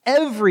God,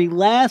 every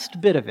last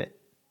bit of it,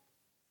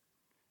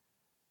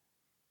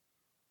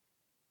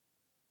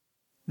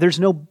 there's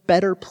no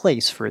better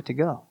place for it to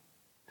go.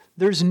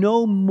 There's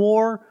no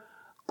more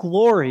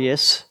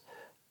glorious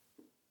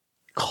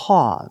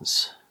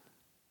cause.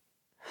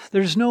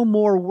 There's no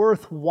more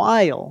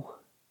worthwhile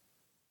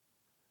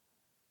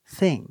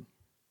thing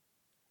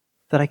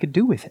that I could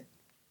do with it.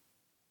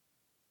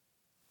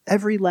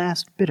 Every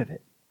last bit of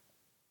it.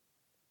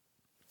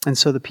 And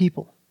so the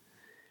people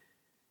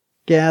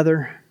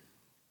gather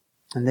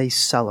and they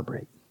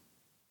celebrate.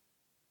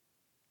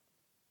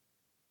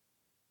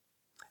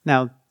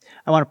 Now,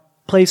 I want to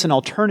place an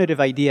alternative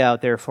idea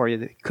out there for you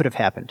that could have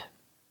happened.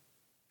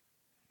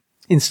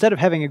 Instead of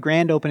having a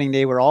grand opening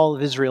day where all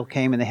of Israel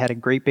came and they had a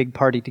great big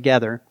party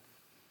together,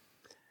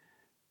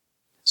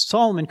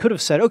 Solomon could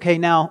have said, okay,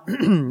 now,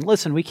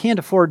 listen, we can't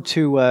afford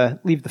to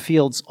leave the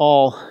fields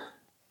all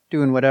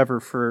doing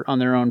whatever on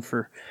their own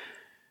for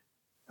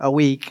a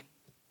week.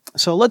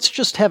 So let's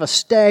just have a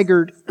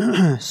staggered,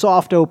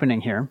 soft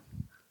opening here.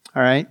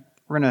 All right?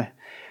 We're going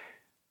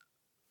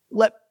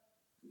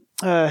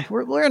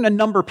to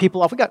number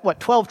people off. We got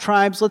 12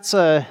 tribes.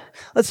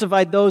 Let's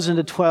divide those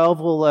into 12.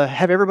 We'll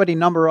have everybody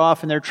number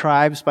off in their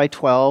tribes by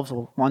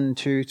 12. 1,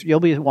 2, 3. You'll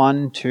be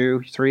 1,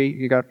 2,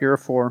 3. You're a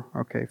 4.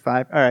 Okay,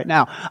 5. All right.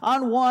 Now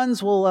on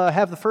ones, we'll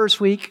have the first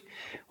week.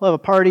 We'll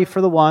have a party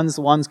for the ones.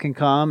 The ones can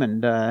come,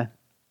 and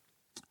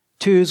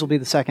twos will be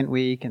the second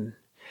week. And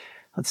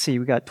let's see,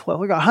 we got 12.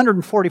 We got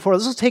 144.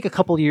 This will take a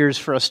couple years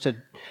for us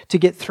to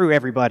get through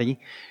everybody,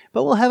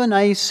 but we'll have a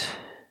nice,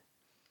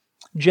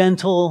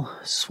 gentle,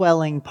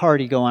 swelling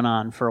party going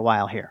on for a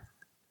while here.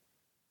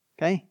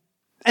 Okay?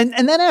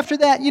 And then after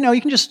that,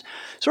 you can just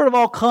sort of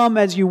all come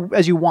as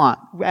you want.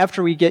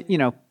 After we get,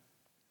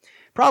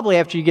 Probably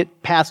after you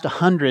get past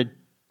 100,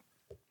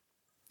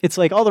 it's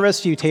like all the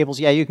rest of you tables,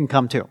 yeah, you can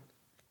come too.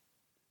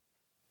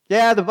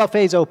 Yeah, the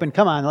buffet's open.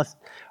 Come on,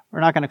 we're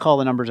not going to call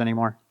the numbers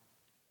anymore.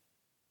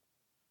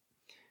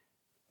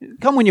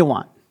 Come when you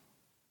want.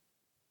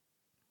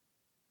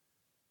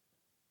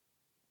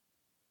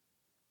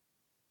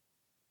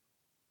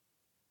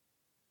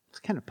 It's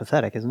kind of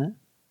pathetic, isn't it?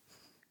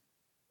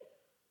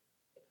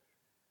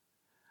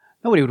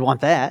 Nobody would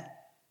want that.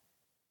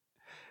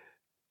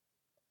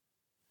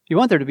 You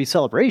want there to be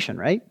celebration,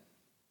 right?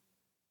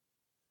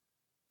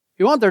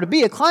 You want there to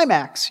be a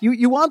climax.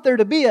 You want there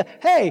to be a,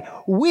 hey,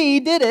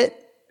 we did it.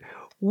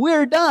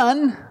 We're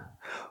done.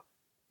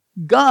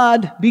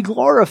 God be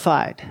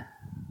glorified.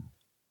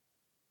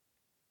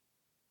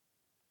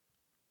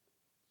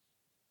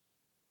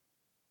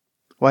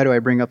 Why do I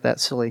bring up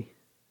that silly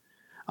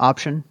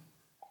option?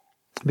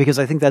 Because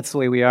I think that's the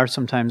way we are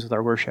sometimes with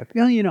our worship.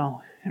 I'm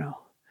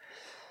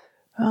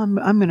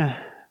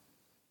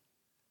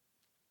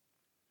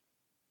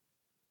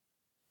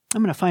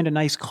gonna find a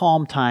nice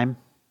calm time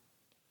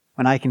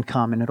when I can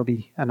come, and it'll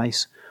be a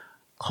nice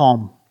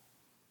calm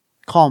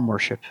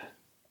worship.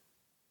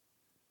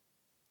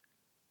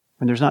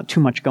 When there's not too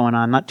much going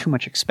on, not too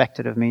much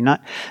expected of me,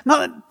 not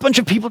a bunch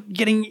of people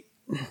getting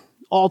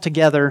all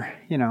together,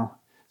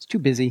 it's too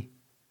busy,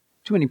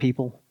 too many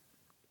people,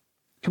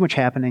 too much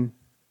happening.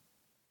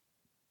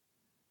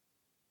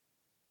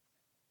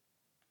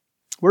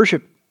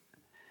 Worship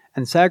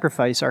and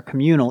sacrifice are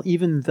communal,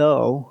 even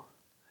though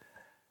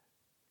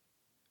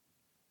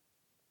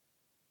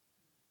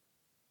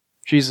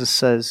Jesus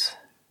says,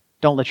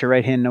 don't let your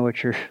right hand know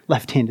what your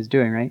left hand is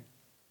doing, right?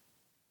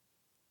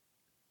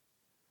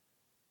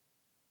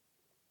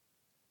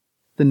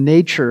 The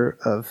nature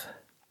of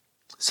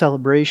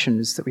celebration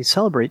is that we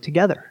celebrate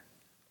together.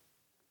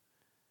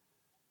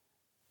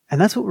 And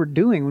that's what we're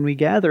doing when we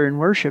gather in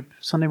worship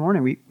Sunday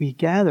morning. We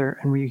gather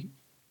and we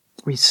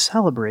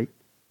celebrate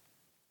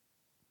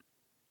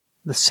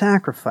the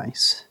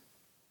sacrifice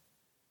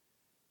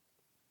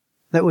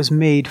that was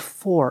made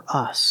for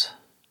us.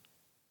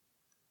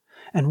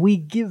 And we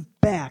give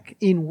back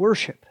in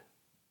worship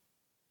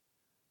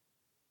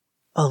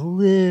a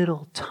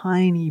little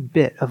tiny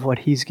bit of what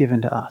He's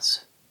given to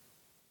us.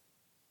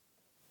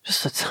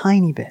 Just a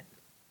tiny bit.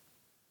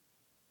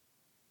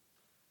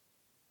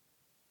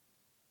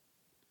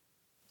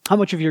 How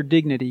much of your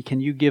dignity can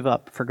you give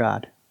up for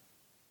God?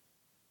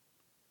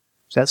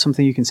 Is that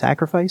something you can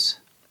sacrifice?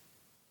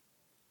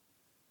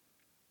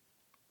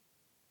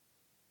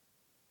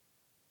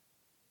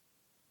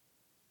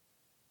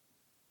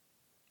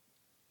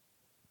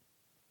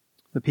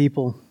 The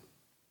people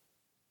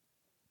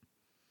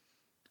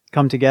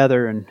come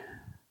together, and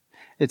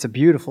it's a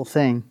beautiful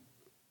thing.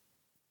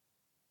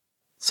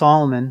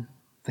 Solomon,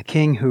 the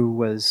king who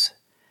was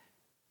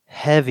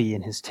heavy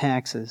in his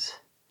taxes,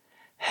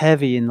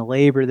 heavy in the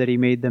labor that he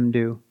made them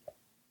do,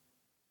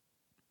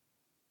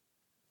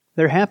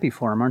 they're happy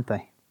for him, aren't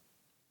they?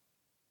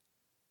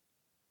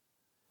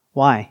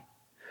 Why?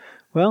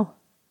 Well,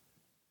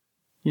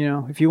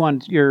 if you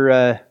want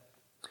your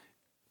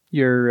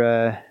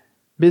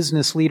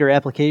business leader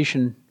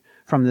application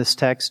from this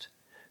text,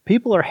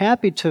 people are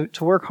happy to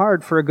work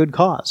hard for a good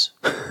cause.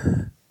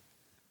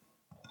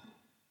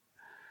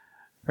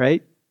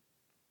 Right?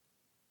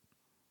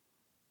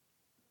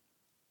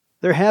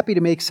 They're happy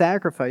to make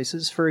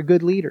sacrifices for a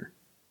good leader.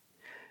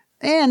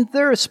 And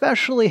they're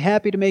especially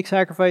happy to make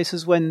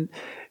sacrifices when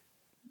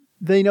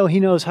they know he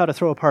knows how to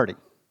throw a party.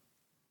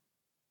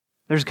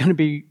 There's going to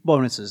be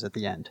bonuses at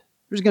the end.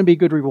 There's going to be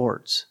good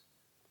rewards.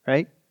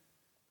 Right?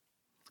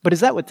 But is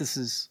that what this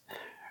is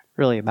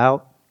really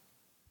about?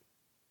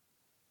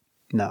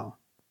 No.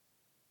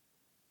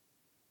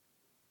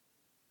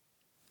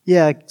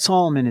 Yeah,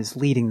 Solomon is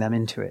leading them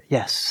into it.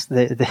 Yes,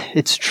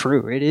 it's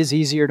true. It is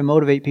easier to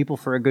motivate people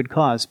for a good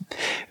cause.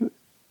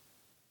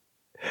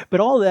 But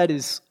all that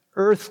is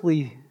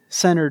earthly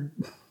centered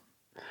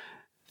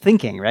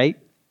thinking, right?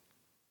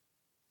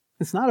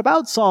 It's not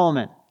about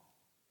Solomon.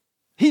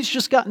 He's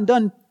just gotten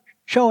done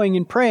showing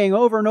and praying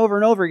over and over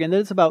and over again that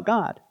it's about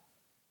God.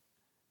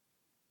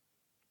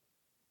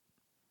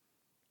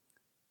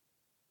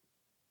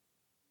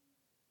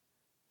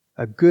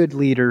 A good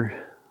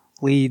leader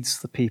leads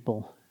the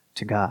people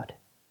to God,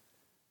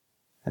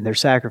 and their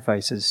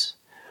sacrifices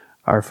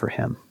are for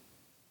Him.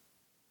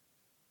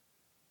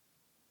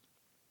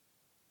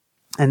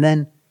 And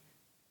then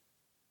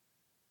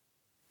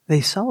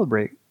they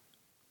celebrate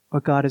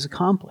what God has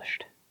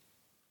accomplished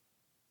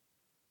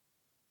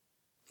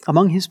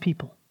among His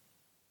people.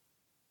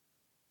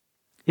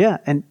 Yeah,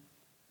 and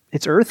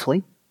it's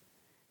earthly.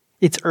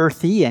 It's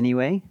earthy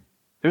anyway.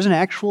 There's an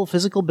actual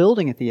physical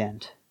building at the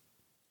end.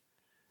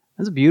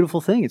 That's a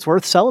beautiful thing. It's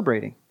worth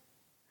celebrating.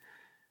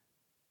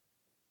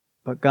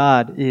 But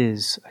God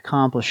is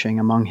accomplishing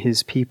among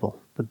His people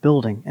the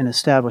building and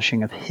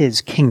establishing of His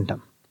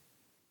kingdom.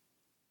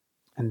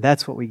 And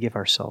that's what we give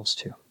ourselves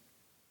to.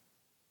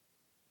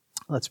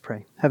 Let's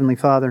pray. Heavenly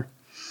Father,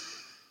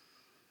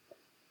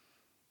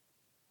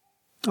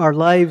 our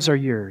lives are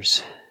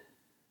yours.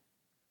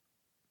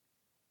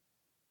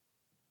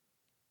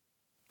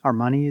 Our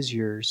money is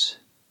yours.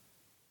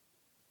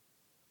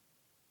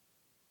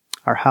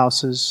 Our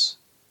houses,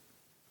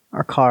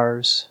 our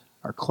cars,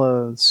 our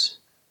clothes,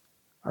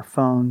 our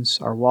phones,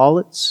 our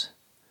wallets,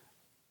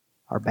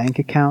 our bank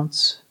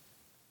accounts,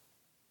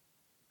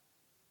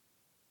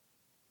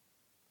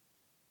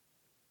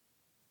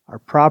 our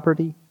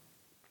property,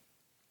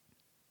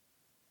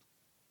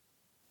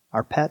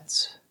 our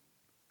pets,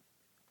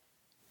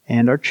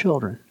 and our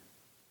children.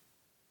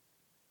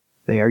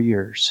 They are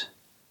yours.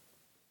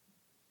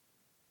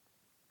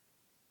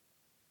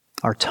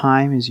 Our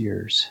time is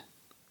yours.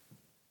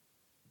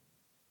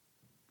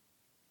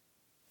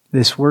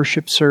 This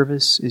worship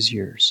service is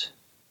yours.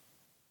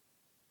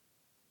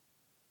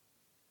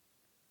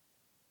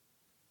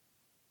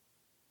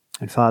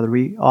 And Father,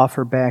 we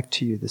offer back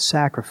to you the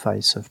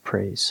sacrifice of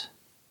praise.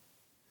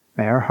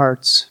 May our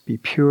hearts be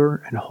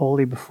pure and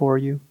holy before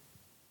you.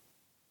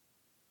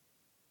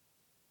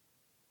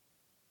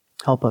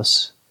 Help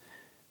us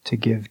to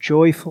give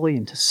joyfully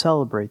and to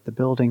celebrate the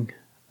building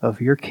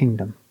of your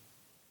kingdom.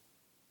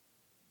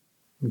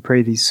 We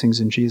pray these things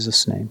in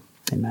Jesus' name.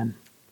 Amen.